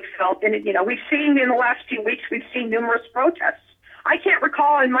public felt. And we've seen in the last few weeks, we've seen numerous protests. I can't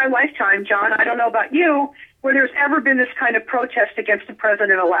recall in my lifetime, John, I don't know about you, where there's ever been this kind of protest against the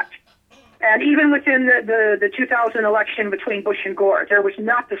president-elect. And even within the 2000 election between Bush and Gore, there was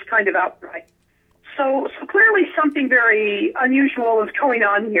not this kind of outcry. So clearly something very unusual is going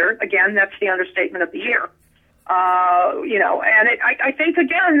on here. Again, that's the understatement of the year. And I think,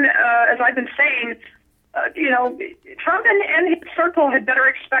 again, as I've been saying, Trump and his circle had better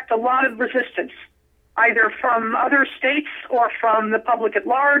expect a lot of resistance, either from other states or from the public at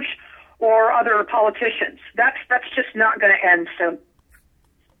large or other politicians. That's just not going to end soon.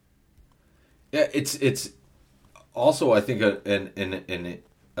 Yeah, it's also, I think, an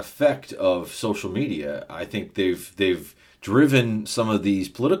effect of social media. I think they've driven some of these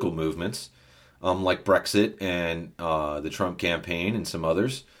political movements, like Brexit and the Trump campaign and some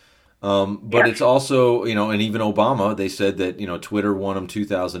others. But It's also, and even Obama, they said that, Twitter won him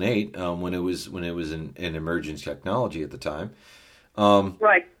 2008 when it was an emerging technology at the time.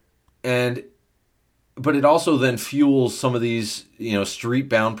 Right. But it also then fuels some of these,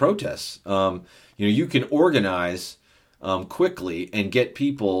 street-bound protests. You can organize quickly and get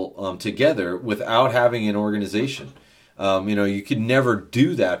people together without having an organization. You could never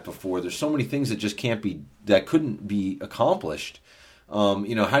do that before. There's so many things that couldn't be accomplished. How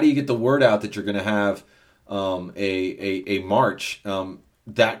do you get the word out that you're going to have a march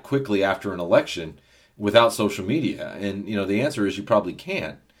that quickly after an election without social media? And the answer is you probably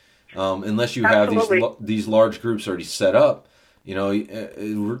can't. Unless you Absolutely. have these large groups already set up.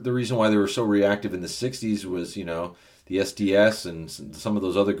 The reason why they were so reactive in the 60s was, the SDS and some of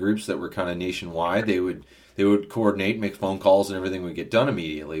those other groups that were kind of nationwide. They would coordinate, make phone calls, and everything would get done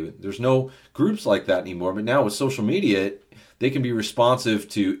immediately. There's no groups like that anymore. But now with social media, they can be responsive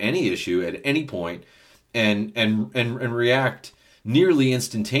to any issue at any point and react nearly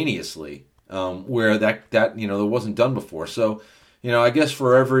instantaneously, where that wasn't done before. So, I guess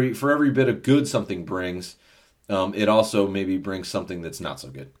for every bit of good something brings, it also maybe brings something that's not so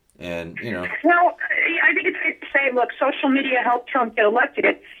good. And, Well, I think it's safe to say, look, social media helped Trump get elected,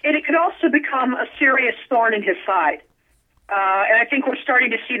 and it could also become a serious thorn in his side. And I think we're starting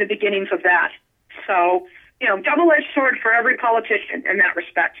to see the beginnings of that. So, double-edged sword for every politician in that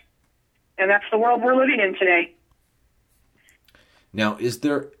respect. And that's the world we're living in today. Now, is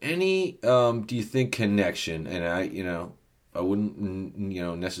there any, do you think, connection, and I wouldn't,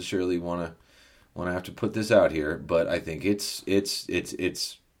 necessarily want to have to put this out here, but I think it's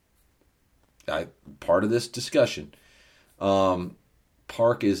part of this discussion.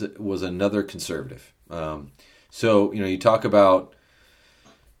 Park was another conservative. So you talk about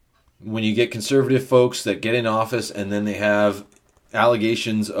when you get conservative folks that get in office and then they have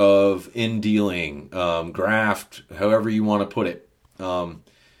allegations of in-dealing, graft, however you want to put it.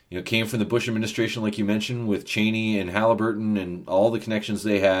 Came from the Bush administration, like you mentioned, with Cheney and Halliburton and all the connections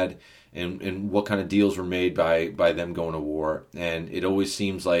they had, and what kind of deals were made by them going to war. And it always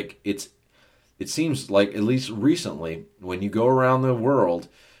seems like it seems like, at least recently, when you go around the world,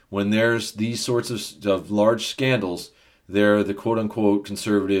 when there's these sorts of large scandals, they're the quote-unquote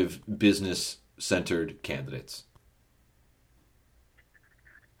conservative, business-centered candidates.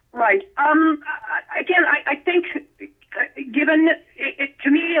 Right. Again, I think, given it, to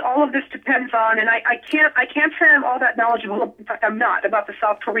me, all of this depends on, and I can't say I'm all that knowledgeable. In fact, I'm not, about the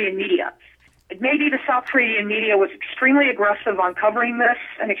South Korean media. It may be the South Korean media was extremely aggressive on covering this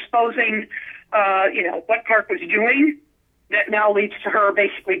and exposing, what Park was doing. That now leads to her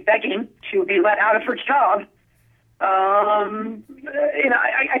basically begging to be let out of her job.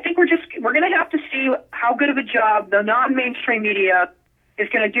 I think we're going to have to see how good of a job the non-mainstream media is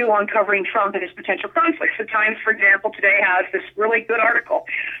going to do on covering Trump and his potential conflicts. The Times, for example, today has this really good article.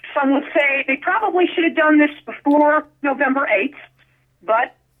 Some would say they probably should have done this before November 8th,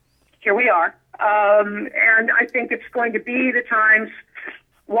 but here we are. And I think it's going to be the Times,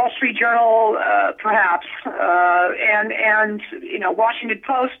 Wall Street Journal, perhaps, and Washington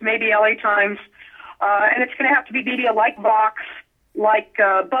Post, maybe LA Times, and it's going to have to be media like Vox, like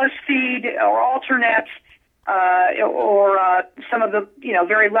BuzzFeed or Alternet, or some of the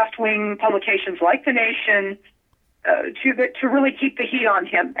very left-wing publications like The Nation, to really keep the heat on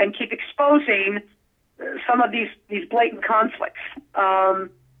him and keep exposing some of these blatant conflicts. But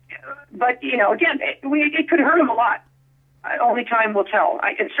again, it could hurt him a lot. Only time will tell.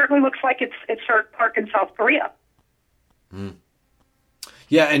 It certainly looks like it's hurt Park in South Korea. Mm.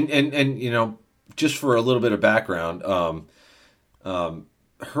 Yeah, and just for a little bit of background,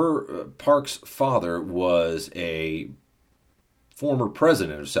 Park's father was a former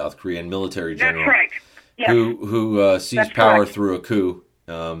president of South Korea and military general. That's right. Yes. Who seized That's power correct. through a coup,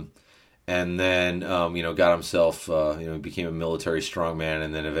 and then got himself became a military strongman,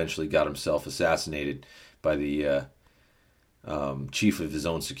 and then eventually got himself assassinated by the chief of his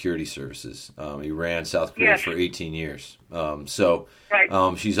own security services. He ran South Korea for 18 years. Right.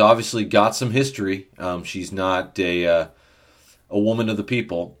 She's obviously got some history. She's not a woman of the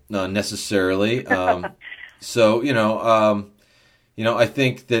people necessarily. I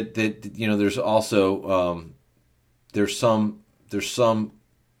think that there's also there's some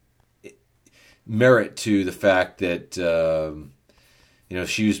merit to the fact that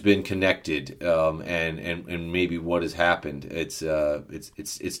she's been connected, and maybe what has happened. It's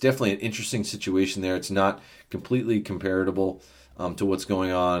definitely an interesting situation there. It's not completely comparable to what's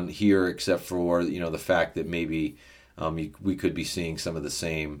going on here, except for the fact that maybe we could be seeing some of the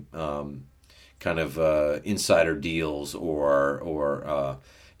same kind of insider deals or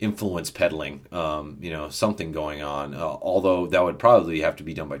influence peddling, something going on. Although that would probably have to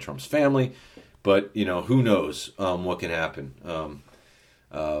be done by Trump's family, but who knows what can happen.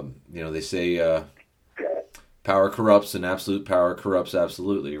 They say power corrupts, and absolute power corrupts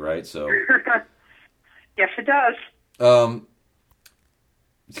absolutely, right? So yes, it does.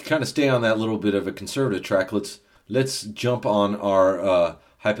 To kind of stay on that little bit of a conservative track, let's jump on our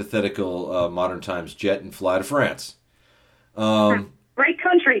hypothetical modern times jet and fly to France. Great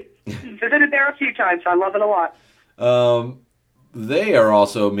country. Visited there a few times. I love it a lot. They are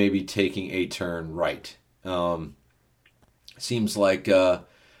also maybe taking a turn right. Seems like, how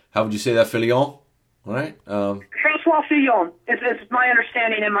would you say that, Fillon? Right? Francois Fillon is my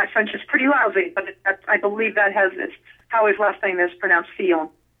understanding, and my French is pretty lousy, but I believe that is how his last name is pronounced, Fillon.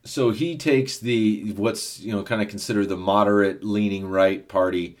 So he takes what's kind of considered the moderate leaning right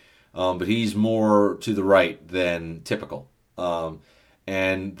party, but he's more to the right than typical.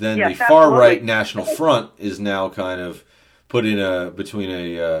 And then yes, the far right absolutely. National Front is now kind of put in between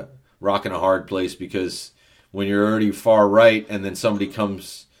a rock and a hard place, because when you're already far right and then somebody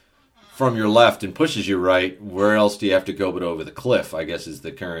comes from your left and pushes you right, where else do you have to go but over the cliff? I guess is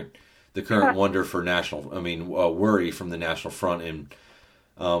the current wonder for worry from the National Front and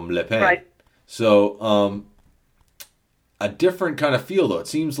Le Pen. Right. So a different kind of feel, though. It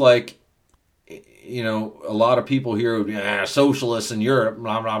seems like a lot of people here, socialists in Europe,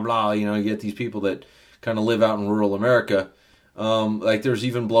 blah blah blah. You get these people that kind of live out in rural America. Like there's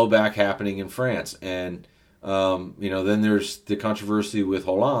even blowback happening in France, and then there's the controversy with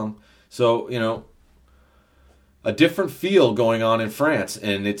Hollande. So a different feel going on in France,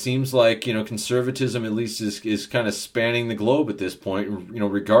 and it seems like conservatism at least is kind of spanning the globe at this point.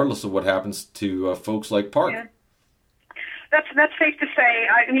 Regardless of what happens to folks like Park. Yeah. That's safe to say.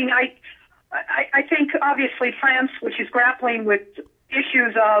 I think obviously France, which is grappling with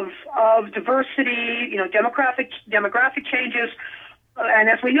issues of diversity, demographic changes, and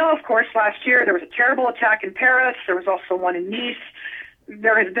as we know, of course, last year there was a terrible attack in Paris. There was also one in Nice.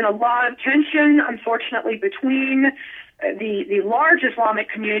 There has been a lot of tension, unfortunately, between the large Islamic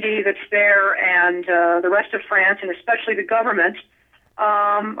community that's there and the rest of France, and especially the government.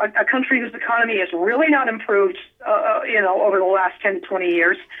 A country whose economy has really not improved, over the last 10 to 20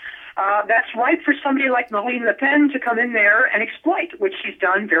 years. That's ripe for somebody like Marine Le Pen to come in there and exploit, which she's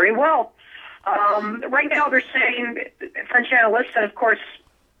done very well. Right now they're saying, French analysts, and of course,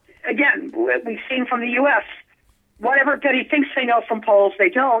 again, we've seen from the U.S., whatever Petty thinks they know from polls, they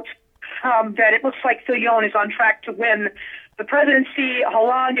don't, that it looks like Fillon is on track to win the presidency.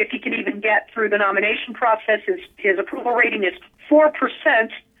 Hollande, if he can even get through the nomination process, his approval rating is 4%,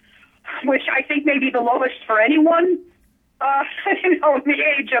 which I think may be the lowest for anyone, in the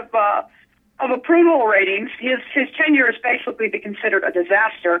age of approval ratings. His tenure is basically be considered a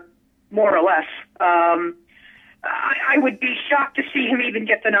disaster, more or less. I would be shocked to see him even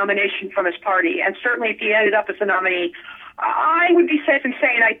get the nomination from his party, and certainly if he ended up as the nominee, I would be safe in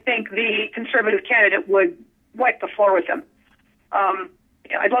saying I think the conservative candidate would wipe the floor with him.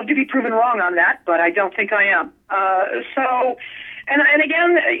 I'd love to be proven wrong on that, but I don't think I am. And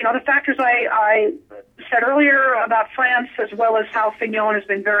again, the factors I said earlier about France, as well as how Fillon has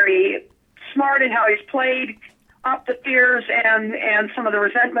been very smart in how he's played up the fears and some of the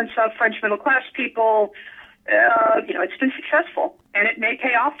resentments of French middle-class people, it's been successful, and it may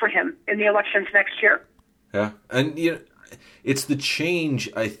pay off for him in the elections next year. Yeah, and it's the change,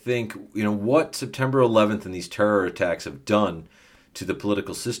 I think, what September 11th and these terror attacks have done to the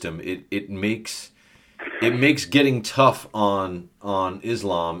political system. It makes getting tough on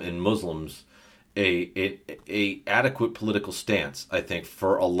Islam and Muslims a adequate political stance, I think,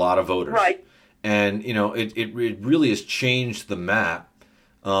 for a lot of voters. Right. And it really has changed the map,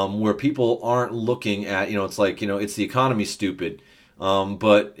 where people aren't looking at it's like it's the economy, stupid,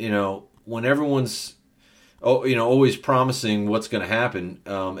 but when everyone's always promising what's going to happen,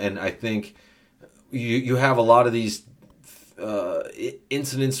 and I think you have a lot of these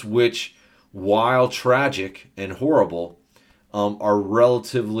incidents which, while tragic and horrible, are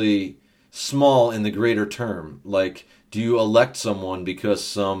relatively small in the greater term. Like, do you elect someone because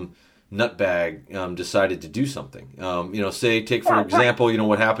some nutbag decided to do something? Take for example,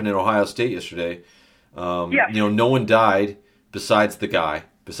 what happened in Ohio State yesterday. Yes. No one died besides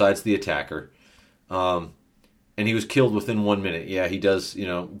the attacker. And he was killed within 1 minute. Yeah, he does,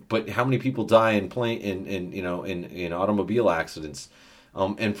 but how many people die in in automobile accidents,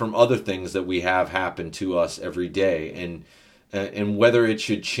 and from other things that we have happen to us every day, and whether it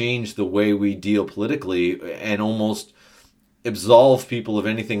should change the way we deal politically and almost absolve people of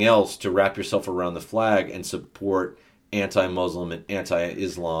anything else to wrap yourself around the flag and support anti-Muslim and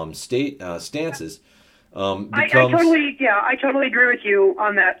anti-Islam stances. I totally agree with you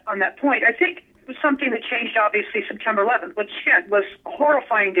on that point. I think it was something that changed, obviously, September 11th, which was a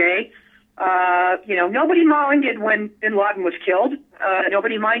horrifying day. Nobody minded when bin Laden was killed.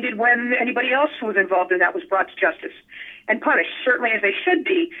 Nobody minded when anybody else who was involved in that was brought to justice and punished, certainly as they should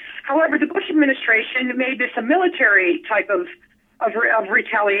be. However, the Bush administration made this a military type of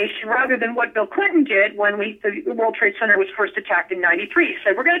retaliation rather than what Bill Clinton did when the World Trade Center was first attacked in '93. He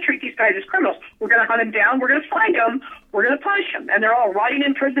said, we're going to treat these guys as criminals. We're going to hunt them down. We're going to find them. We're going to punish them. And they're all rotting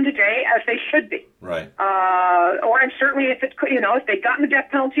in prison today, as they should be. Right. And certainly if they'd gotten the death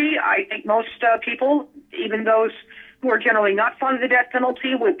penalty, I think most people, even those who are generally not fond of the death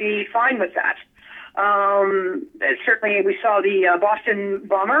penalty, would be fine with that. Certainly we saw the Boston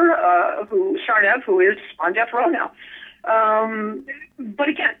bomber, Tsarnaev, who is on death row now. But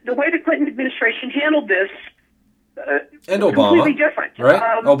again, the way the Clinton administration handled this, and Obama, completely different. Right?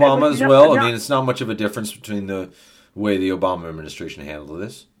 Obama as well. I mean, it's not much of a difference between the way the Obama administration handled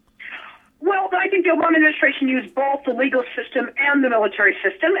this. Well, I think the Obama administration used both the legal system and the military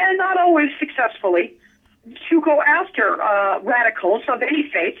system, and not always successfully, to go after radicals of any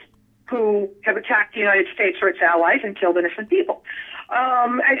faith who have attacked the United States or its allies and killed innocent people.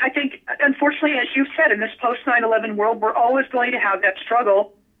 I think, unfortunately, as you've said, in this post-9/11 world, we're always going to have that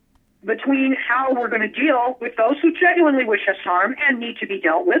struggle between how we're going to deal with those who genuinely wish us harm and need to be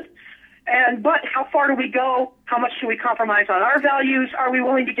dealt with, but how far do we go? How much do we compromise on our values? Are we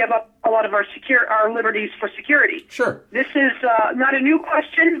willing to give up a lot of our liberties for security? Sure. This is not a new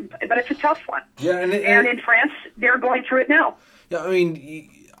question, but it's a tough one. Yeah, and in France, they're going through it now. Yeah, I mean,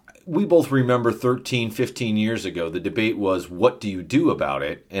 we both remember 13, 15 years ago, the debate was, what do you do about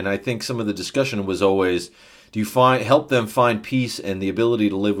it? And I think some of the discussion was always, do you help them find peace and the ability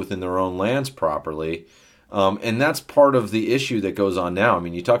to live within their own lands properly? And that's part of the issue that goes on now. I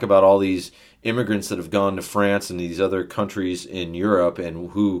mean, you talk about all these immigrants that have gone to France and these other countries in Europe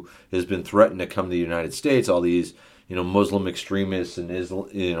and who has been threatened to come to the United States, all these, Muslim extremists and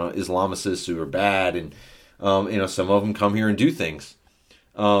Islamicists who are bad, and some of them come here and do things.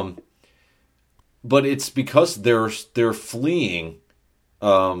 But it's because they're fleeing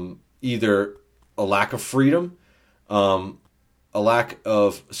either a lack of freedom, a lack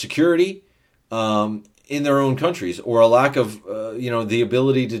of security in their own countries, or a lack of the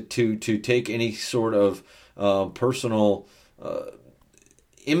ability to take any sort of personal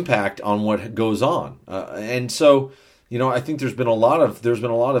impact on what goes on. And so, I think there's been a lot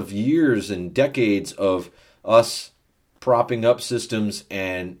of years and decades of us propping up systems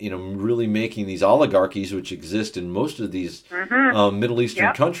and really making these oligarchies, which exist in most of these Middle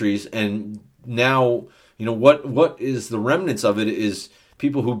Eastern countries. And now, what is the remnants of it is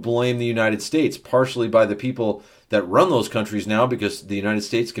people who blame the United States, partially by the people that run those countries now, because the United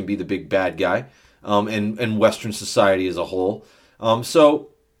States can be the big bad guy, and Western society as a whole.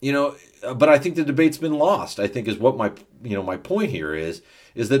 But I think the debate's been lost. I think is what my point here is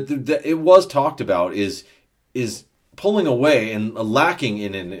that it was talked about is pulling away and lacking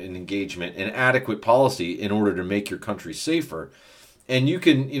in an engagement and adequate policy in order to make your country safer. And we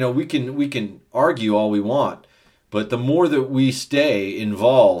can argue all we want, but the more that we stay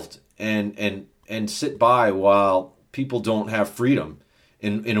involved and sit by while people don't have freedom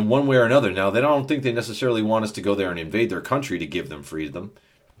in one way or another. Now, I don't think they necessarily want us to go there and invade their country to give them freedom,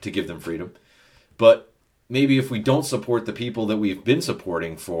 but maybe if we don't support the people that we've been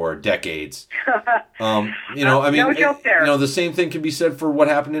supporting for decades, no joke there. The same thing can be said for what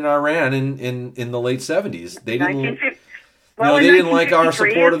happened in Iran in the late 70s. They didn't, they didn't like our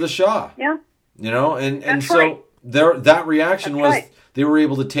support of the Shah. Yeah. And so that reaction was they were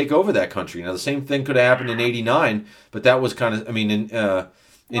able to take over that country. Now the same thing could have happened in '89, but that was kind of,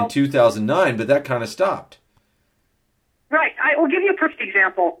 in 2009, but that kind of stopped. Right. I will give you a perfect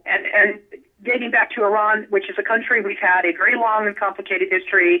example, and dating back to Iran, which is a country we've had a very long and complicated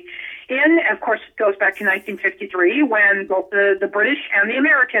history in. Of course, it goes back to 1953 when both the British and the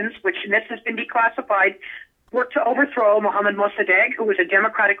Americans, which this has been declassified, worked to overthrow Mohammad Mossadegh, who was a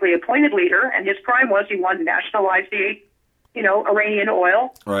democratically appointed leader, and his crime was he wanted to nationalize the Iranian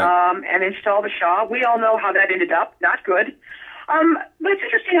oil, right, and install the Shah. We all know how that ended up. Not good. But it's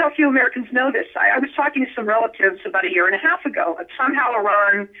interesting how few Americans know this. I was talking to some relatives about a year and a half ago. Somehow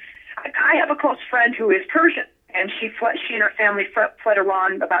Iran, I have a close friend who is Persian, and she and her family fled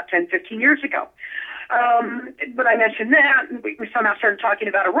Iran about 10, 15 years ago. But I mentioned that, and we somehow started talking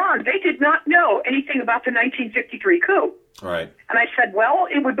about Iran. They did not know anything about the 1953 coup. Right. And I said, well,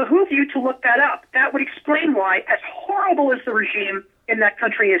 it would behoove you to look that up. That would explain why, as horrible as the regime in that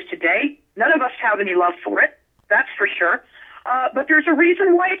country is today, none of us have any love for it, that's for sure. But there's a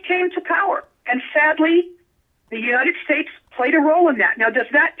reason why it came to power. And sadly, the United States played a role in that. Now, does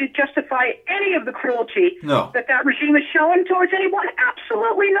that justify any of the cruelty that regime has shown towards anyone?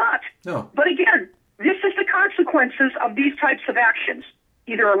 Absolutely not. No. But again, this is the consequences of these types of actions.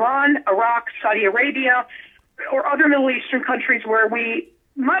 Either Iran, Iraq, Saudi Arabia, or other Middle Eastern countries where we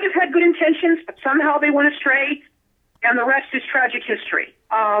might have had good intentions, but somehow they went astray, and the rest is tragic history.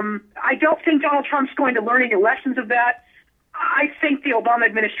 I don't think Donald Trump's going to learn any lessons of that. I think the Obama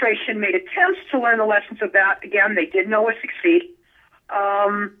administration made attempts to learn the lessons of that. Again, they didn't always succeed.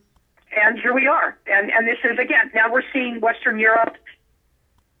 And here we are. And this is, again, now we're seeing Western Europe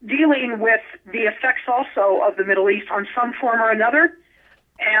dealing with the effects also of the Middle East on some form or another.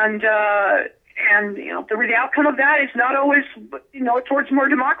 And the outcome of that is not always, towards more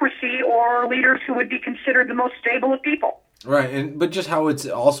democracy or leaders who would be considered the most stable of people. Right. But just how it's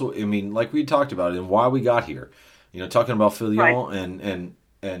also, like we talked about it and why we got here. Talking about Fillon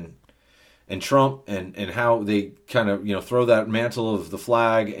and Trump and how they kind of, throw that mantle of the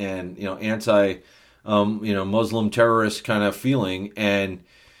flag and, anti, Muslim terrorist kind of feeling. And,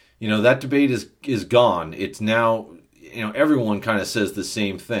 that debate is gone. It's now, everyone kind of says the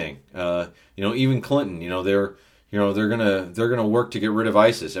same thing. Even Clinton, they're gonna work to get rid of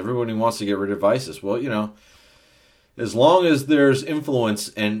ISIS. Everybody wants to get rid of ISIS. Well, as long as there's influence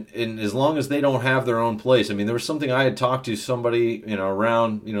and as long as they don't have their own place. There was something I had talked to somebody,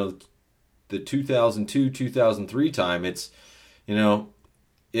 around, the 2002, 2003 time. It's,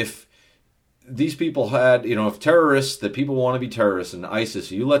 if these people had, if terrorists, that people want to be terrorists and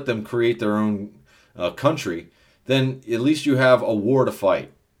ISIS, you let them create their own country, then at least you have a war to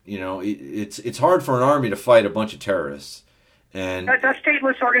fight. It's hard for an army to fight a bunch of terrorists. And that's a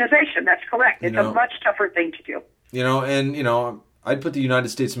stateless organization. That's correct. It's a much tougher thing to do. I'd put the United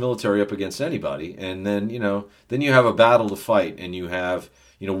States military up against anybody, and then you have a battle to fight, and you have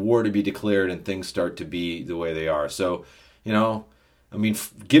war to be declared, and things start to be the way they are. So,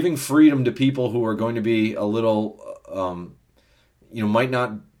 giving freedom to people who are going to be a little might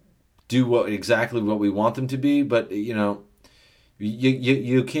not do exactly what we want them to be, but you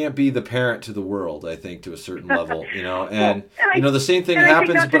can't be the parent to the world, I think, to a certain level, and the same thing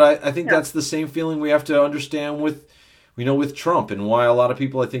happens, but I think that's the same feeling we have to understand with Trump, and why a lot of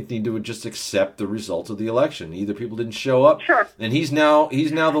people, I think, need to just accept the results of the election. Either people didn't show up, sure, and he's now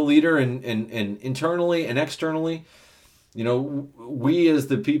the leader, and internally and externally, we as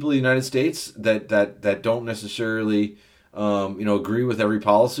the people of the United States that don't necessarily agree with every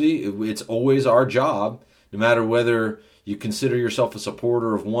policy, it's always our job, no matter whether you consider yourself a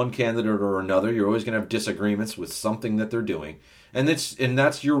supporter of one candidate or another, you're always going to have disagreements with something that they're doing, and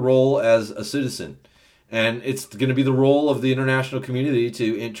that's your role as a citizen. And it's going to be the role of the international community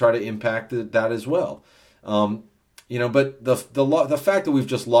to try to impact that as well. But the fact that we've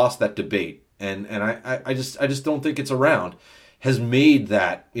just lost that debate, and I just don't think it's around, has made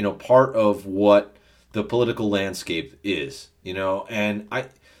that part of what the political landscape is. And I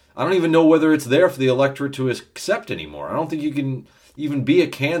don't even know whether it's there for the electorate to accept anymore. I don't think you can even be a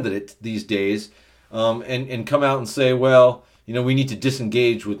candidate these days and come out and say, well, we need to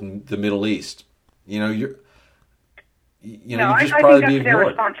disengage with the Middle East. You just probably be ignored.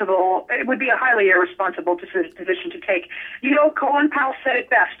 Irresponsible. It would be a highly irresponsible position to take. Colin Powell said it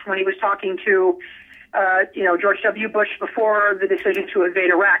best when he was talking to, George W. Bush before the decision to invade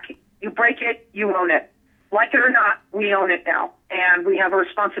Iraq. You break it, you own it. Like it or not, we own it now, and we have a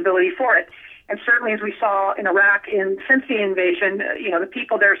responsibility for it. And certainly, as we saw in Iraq since the invasion, the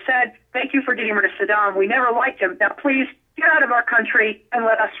people there said, "Thank you for getting rid of Saddam. We never liked him. Now, please get out of our country and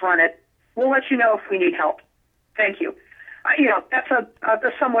let us run it. We'll let you know if we need help. Thank you." That's a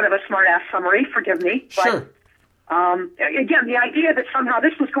somewhat of a smart-ass summary. Forgive me. But, sure. Again, the idea that somehow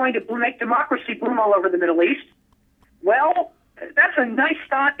this was going to make democracy bloom all over the Middle East, well, that's a nice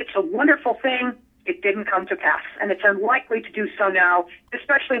thought. It's a wonderful thing. It didn't come to pass, and it's unlikely to do so now,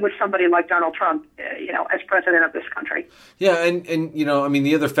 especially with somebody like Donald Trump, as president of this country. Yeah, and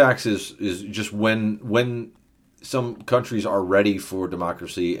the other facts is just when some countries are ready for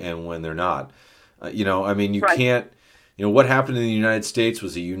democracy and when they're not. You right. Can't. What happened in the United States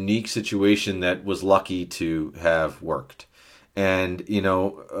was a unique situation that was lucky to have worked, and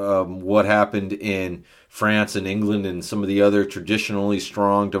what happened in France and England and some of the other traditionally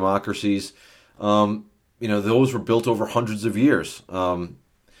strong democracies. Those were built over hundreds of years. From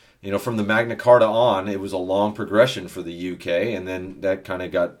the Magna Carta on, it was a long progression for the UK, and then that kind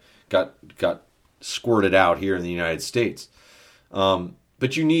of got squirted out here in the United States.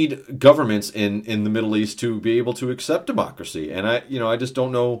 But you need governments in the Middle East to be able to accept democracy, and I just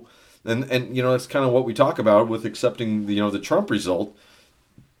don't know. And it's kind of what we talk about with accepting the Trump result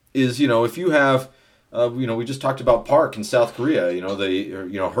is if you have we just talked about Park in South Korea,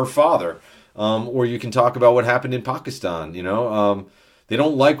 her father. Or you can talk about what happened in Pakistan. They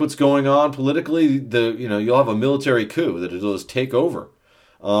don't like what's going on politically. You'll have a military coup that will just take over,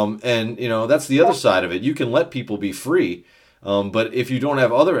 and that's the other side of it. You can let people be free, but if you don't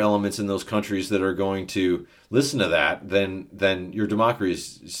have other elements in those countries that are going to listen to that, then your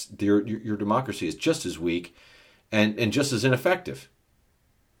democracy is just as weak and just as ineffective.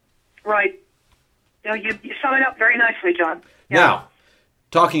 Right. You sum it up very nicely, John. Yeah. Now,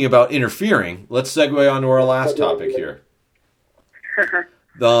 talking about interfering, let's segue on to our last topic here.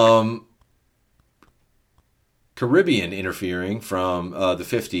 The Caribbean interfering from the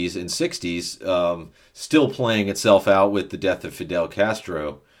 50s and 60s, still playing itself out with the death of Fidel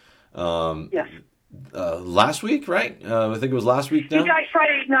Castro. Yes. Last week, right? I think it was last week now? He died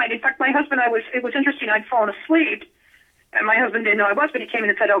Friday night. In fact, my husband, it was interesting, I'd fallen asleep, and my husband didn't know I was, but he came in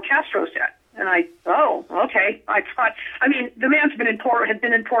and said, "Oh, Castro's dead." And okay. I thought, the man's had been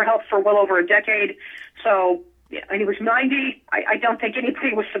in poor health for well over a decade. So, and he was 90. I don't think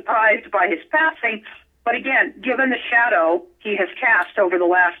anybody was surprised by his passing. But again, given the shadow he has cast over the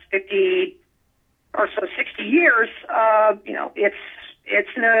last 50 or so, 60 years,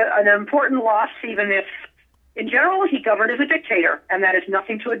 it's an important loss, even if, in general, he governed as a dictator, and that is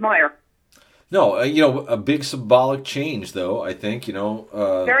nothing to admire. No, a big symbolic change, though, I think,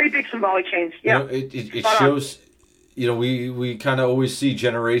 very big symbolic change, yeah. It shows, we kind of always see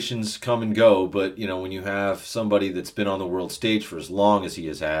generations come and go, but, when you have somebody that's been on the world stage for as long as he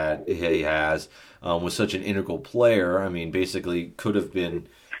has, was such an integral player, basically could have been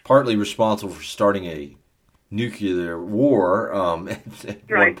partly responsible for starting a nuclear war at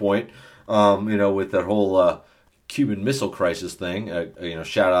one point, with that whole Cuban Missile Crisis thing.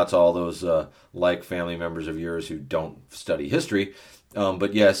 Shout out to all those family members of yours who don't study history.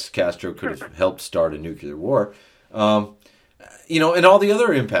 But yes, Castro could have helped start a nuclear war. And all the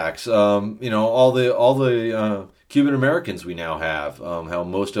other impacts. All the Cuban Americans we now have. How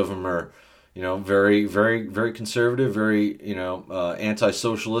most of them are, very, very, very conservative, very,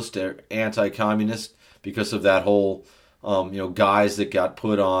 anti-socialist, anti-communist because of that whole, guys that got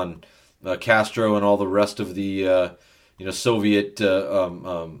put on Castro and all the rest of the, Soviet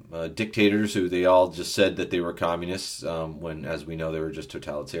dictators who they all just said that they were communists when, as we know, they were just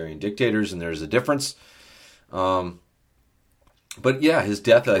totalitarian dictators, and there's a difference. But yeah, his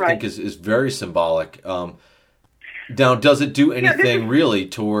death, I think, is very symbolic. Now, does it do anything really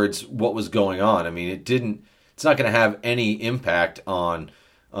towards what was going on? I mean, it's not going to have any impact on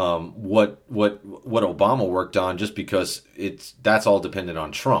what Obama worked on, just because that's all dependent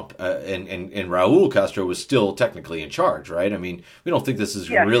on Trump. And Raul Castro was still technically in charge, right? I mean, we don't think this is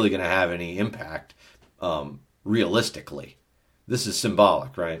really going to have any impact realistically. This is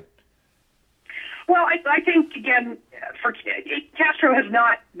symbolic, right? Well, I think, again, Castro has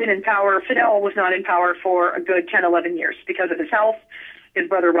not been in power. Fidel was not in power for a good 10, 11 years because of his health. His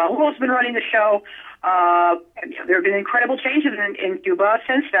brother Raul has been running the show. There have been incredible changes in Cuba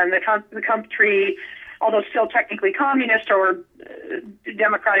since then. The country, although still technically communist or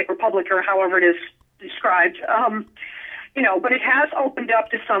democratic republic or however it is described, but it has opened up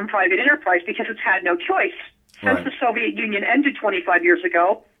to some private enterprise because it's had no choice. Since the Soviet Union ended 25 years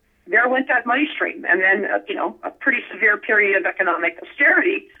ago, there went that money stream, and then a pretty severe period of economic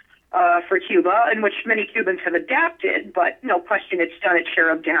austerity for Cuba, in which many Cubans have adapted, but no question it's done its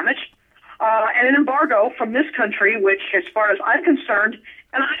share of damage. And an embargo from this country, which, as far as I'm concerned,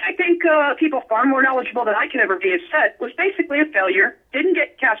 and I think people far more knowledgeable than I can ever be have said, was basically a failure. Didn't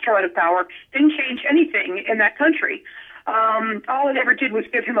get Castro out of power. Didn't change anything in that country. All it ever did was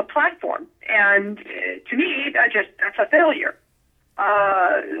give him a platform, and to me, that's a failure.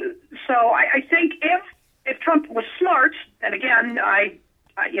 So I think if Trump was smart, and again,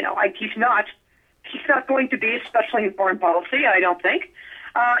 he's not going to be, especially in foreign policy, I don't think,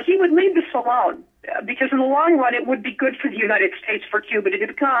 he would leave this alone, because in the long run, it would be good for the United States for Cuba to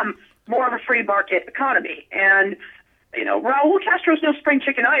become more of a free market economy. And, Raul Castro's no spring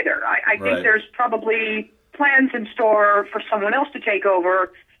chicken either. I think there's probably plans in store for someone else to take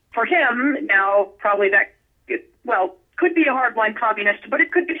over for him. Now, probably could be a hardline communist, but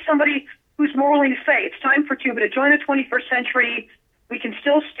it could be somebody who's more willing to say it's time for Cuba to join the 21st century. We can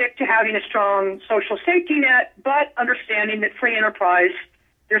still stick to having a strong social safety net, but understanding that free enterprise,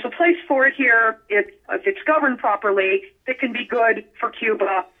 there's a place for it here. If it's governed properly, it can be good for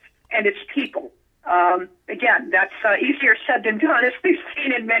Cuba and its people. Again, that's easier said than done, as we've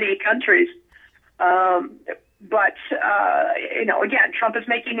seen in many countries. But again, Trump is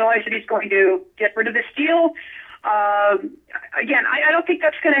making noise that he's going to get rid of this deal. Again, I don't think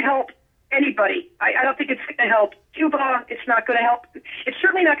that's going to help anybody. I don't think it's going to help Cuba. It's not going to help. It's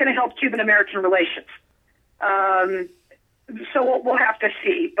certainly not going to help Cuban-American relations. So we'll have to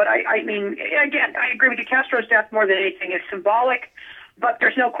see. But I mean, again, I agree with you. Castro's death, more than anything, is symbolic. But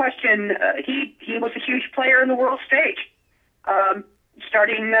there's no question he was a huge player in the world stage,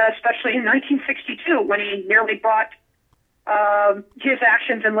 starting especially in 1962 when he nearly brought his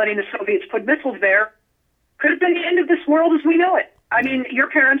actions in letting the Soviets put missiles there. Could have been the end of this world as we know it. I mean, your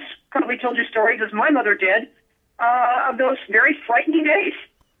parents probably told you stories, as my mother did, of those very frightening days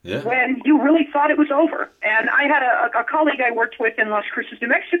when you really thought it was over. And I had a colleague I worked with in Las Cruces, New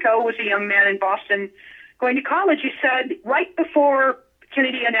Mexico, was a young man in Boston going to college. He said right before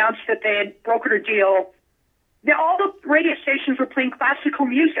Kennedy announced that they had brokered a deal, all the radio stations were playing classical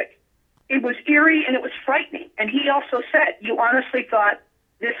music. It was eerie and it was frightening. And he also said, you honestly thought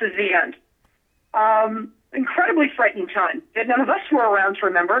this is the end. Incredibly frightening time that none of us were around to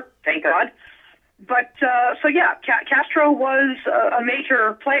remember, thank God. But, Castro was a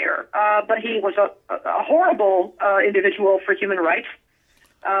major player, but he was a horrible individual for human rights.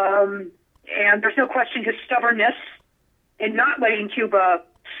 And there's no question his stubbornness in not letting Cuba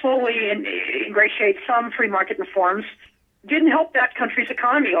slowly ingratiate some free market reforms didn't help that country's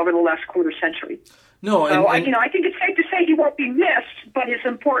economy over the last quarter century. No, so I think it's safe to say he won't be missed, but his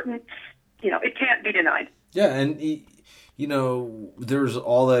importance, it can't be denied. Yeah, and there's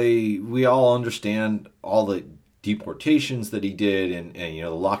we all understand all the deportations that he did, and the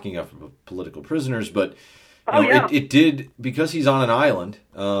locking up of political prisoners, but it did, because he's on an island,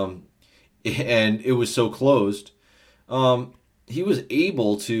 and it was so closed. He was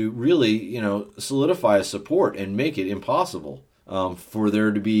able to really, solidify his support and make it impossible for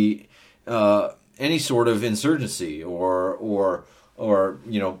there to be any sort of insurgency or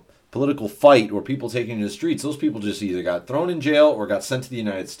political fight or people taking to the streets. Those people just either got thrown in jail or got sent to the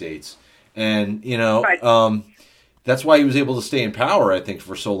United States. And, that's why he was able to stay in power, I think,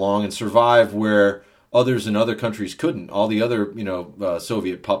 for so long and survive where others in other countries couldn't. All the other,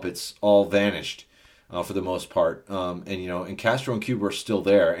 Soviet puppets all vanished for the most part. And Castro and Cuba are still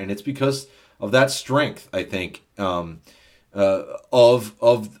there. And it's because of that strength, I think, of the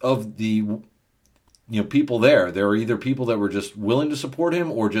people there. There were either people that were just willing to support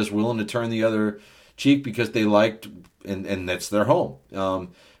him or just willing to turn the other cheek because they liked, and that's their home.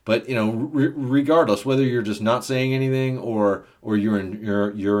 But regardless, whether you're just not saying anything or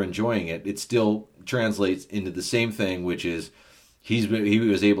you're enjoying it, it still translates into the same thing, which is he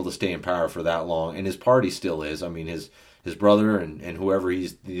was able to stay in power for that long, and his party still is. I mean, his brother and whoever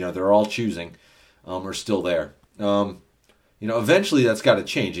he's they're all choosing are still there. Eventually that's got to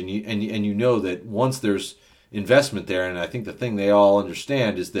change, and you know that once there's investment there, and I think the thing they all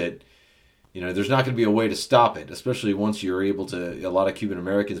understand is that there's not going to be a way to stop it, especially once you're able to. A lot of Cuban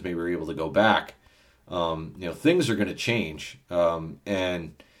Americans maybe are able to go back. Things are going to change,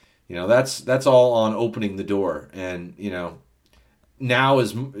 and that's all on opening the door. And now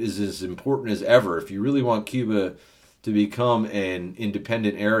is as important as ever. If you really want Cuba to become an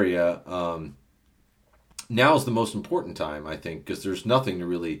independent area, now is the most important time, I think, because there's nothing to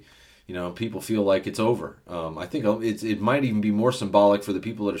really. People feel like it's over. I think it might even be more symbolic for the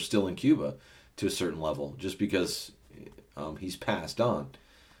people that are still in Cuba to a certain level, just because he's passed on.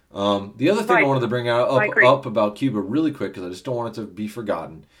 The other thing I wanted to bring up about Cuba really quick, because I just don't want it to be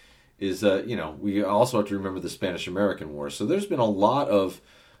forgotten, is that, we also have to remember the Spanish-American War. So there's been a lot of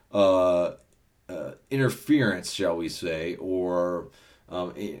interference, shall we say, or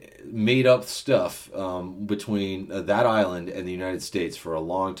made up stuff between that island and the United States for a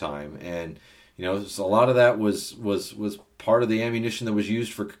long time, and so a lot of that was part of the ammunition that was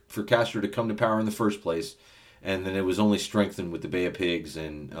used for Castro to come to power in the first place, and then it was only strengthened with the Bay of Pigs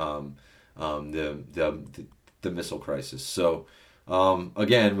and the missile crisis. So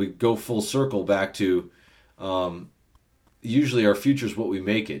again, we go full circle back to usually our future is what we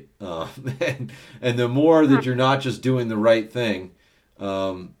make it, and the more that you're not just doing the right thing,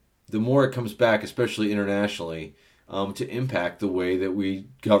 the more it comes back, especially internationally, to impact the way that we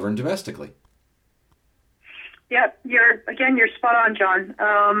govern domestically. Yeah, you're spot on, John.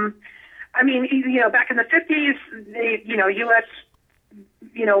 I mean, back in the 50s, the U.S.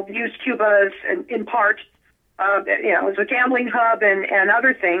 used Cuba as, in part, as a gambling hub and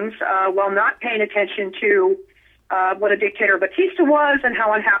other things, while not paying attention to what a dictator Batista was and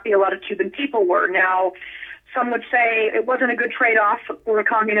how unhappy a lot of Cuban people were. Now, some would say it wasn't a good trade-off for a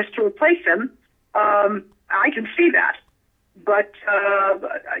communist to replace him. I can see that. But,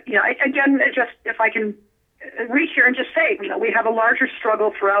 again, just if I can reach here and just say, we have a larger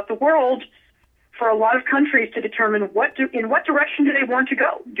struggle throughout the world for a lot of countries to determine in what direction do they want to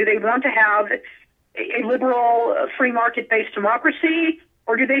go. Do they want to have a liberal, free market-based democracy,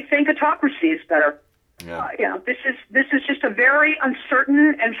 or do they think autocracy is better? Yeah. This is just a very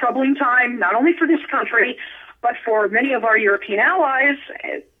uncertain and troubling time, not only for this country, but for many of our European allies,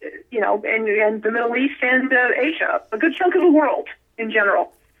 and the Middle East and Asia, a good chunk of the world in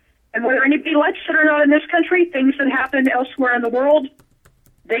general. And whether anybody likes it or not in this country, things that happen elsewhere in the world,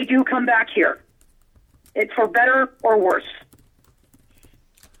 they do come back here. It's for better or worse.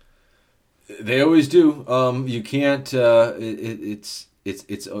 They always do. You can't.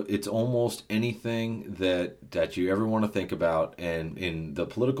 It's almost anything that you ever want to think about, and in the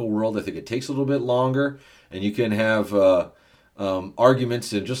political world, I think it takes a little bit longer, and you can have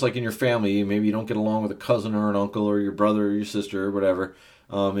arguments, and just like in your family, maybe you don't get along with a cousin or an uncle or your brother or your sister or whatever.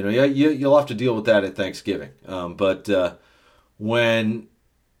 You'll have to deal with that at Thanksgiving. But when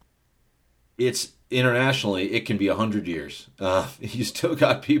it's internationally, it can be 100 years. You still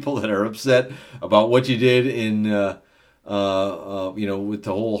got people that are upset about what you did in. With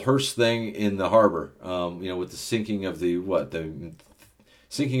the whole Hearst thing in the harbor, with the sinking of the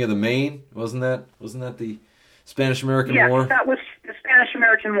sinking of the Maine, wasn't that the Spanish-American War? Yes, that was the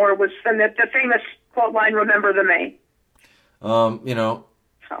Spanish-American War. Was the famous quote line, "Remember the Maine."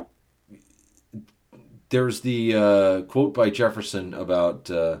 So. There's the quote by Jefferson about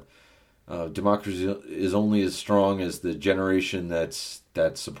democracy is only as strong as the generation that's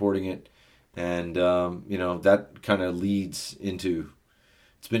supporting it. And, that kind of leads into,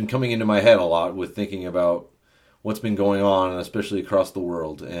 it's been coming into my head a lot with thinking about what's been going on, especially across the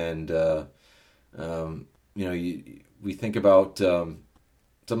world. And, we think about some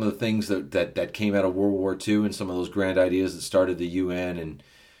of the things that came out of World War II and some of those grand ideas that started the UN, and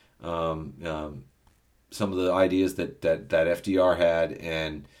some of the ideas that FDR had,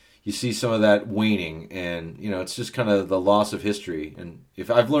 and you see some of that waning, and it's just kind of the loss of history. And if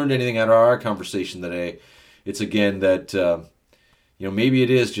I've learned anything out of our conversation today, it's again that maybe it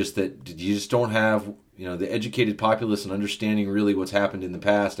is just that you just don't have, the educated populace and understanding really what's happened in the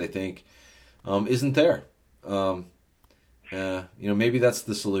past, I think, isn't there. Maybe that's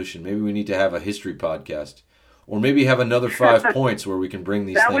the solution. Maybe we need to have a history podcast, or maybe have another 5 points where we can bring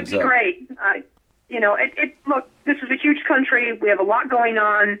these things up. That would be great. Look, this is a huge country. We have a lot going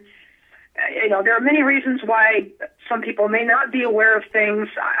on. There are many reasons why some people may not be aware of things.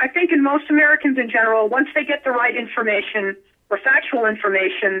 I think in most Americans in general, once they get the right information or factual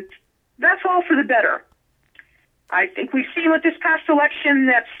information, that's all for the better. I think we've seen with this past election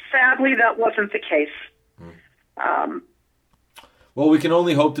that sadly that wasn't the case. Well, we can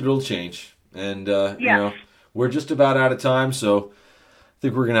only hope that it'll change. And, yes. We're just about out of time, so I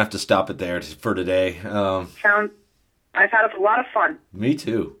think we're going to have to stop it there for today. I've had a lot of fun. Me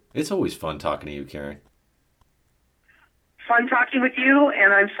too. It's always fun talking to you, Karen. Fun talking with you,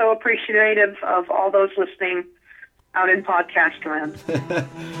 and I'm so appreciative of all those listening out in podcast land.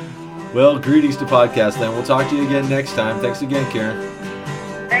 Well, greetings to podcast land. We'll talk to you again next time. Thanks again, Karen.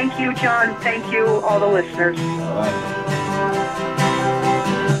 Thank you, John. Thank you, all the listeners. Bye.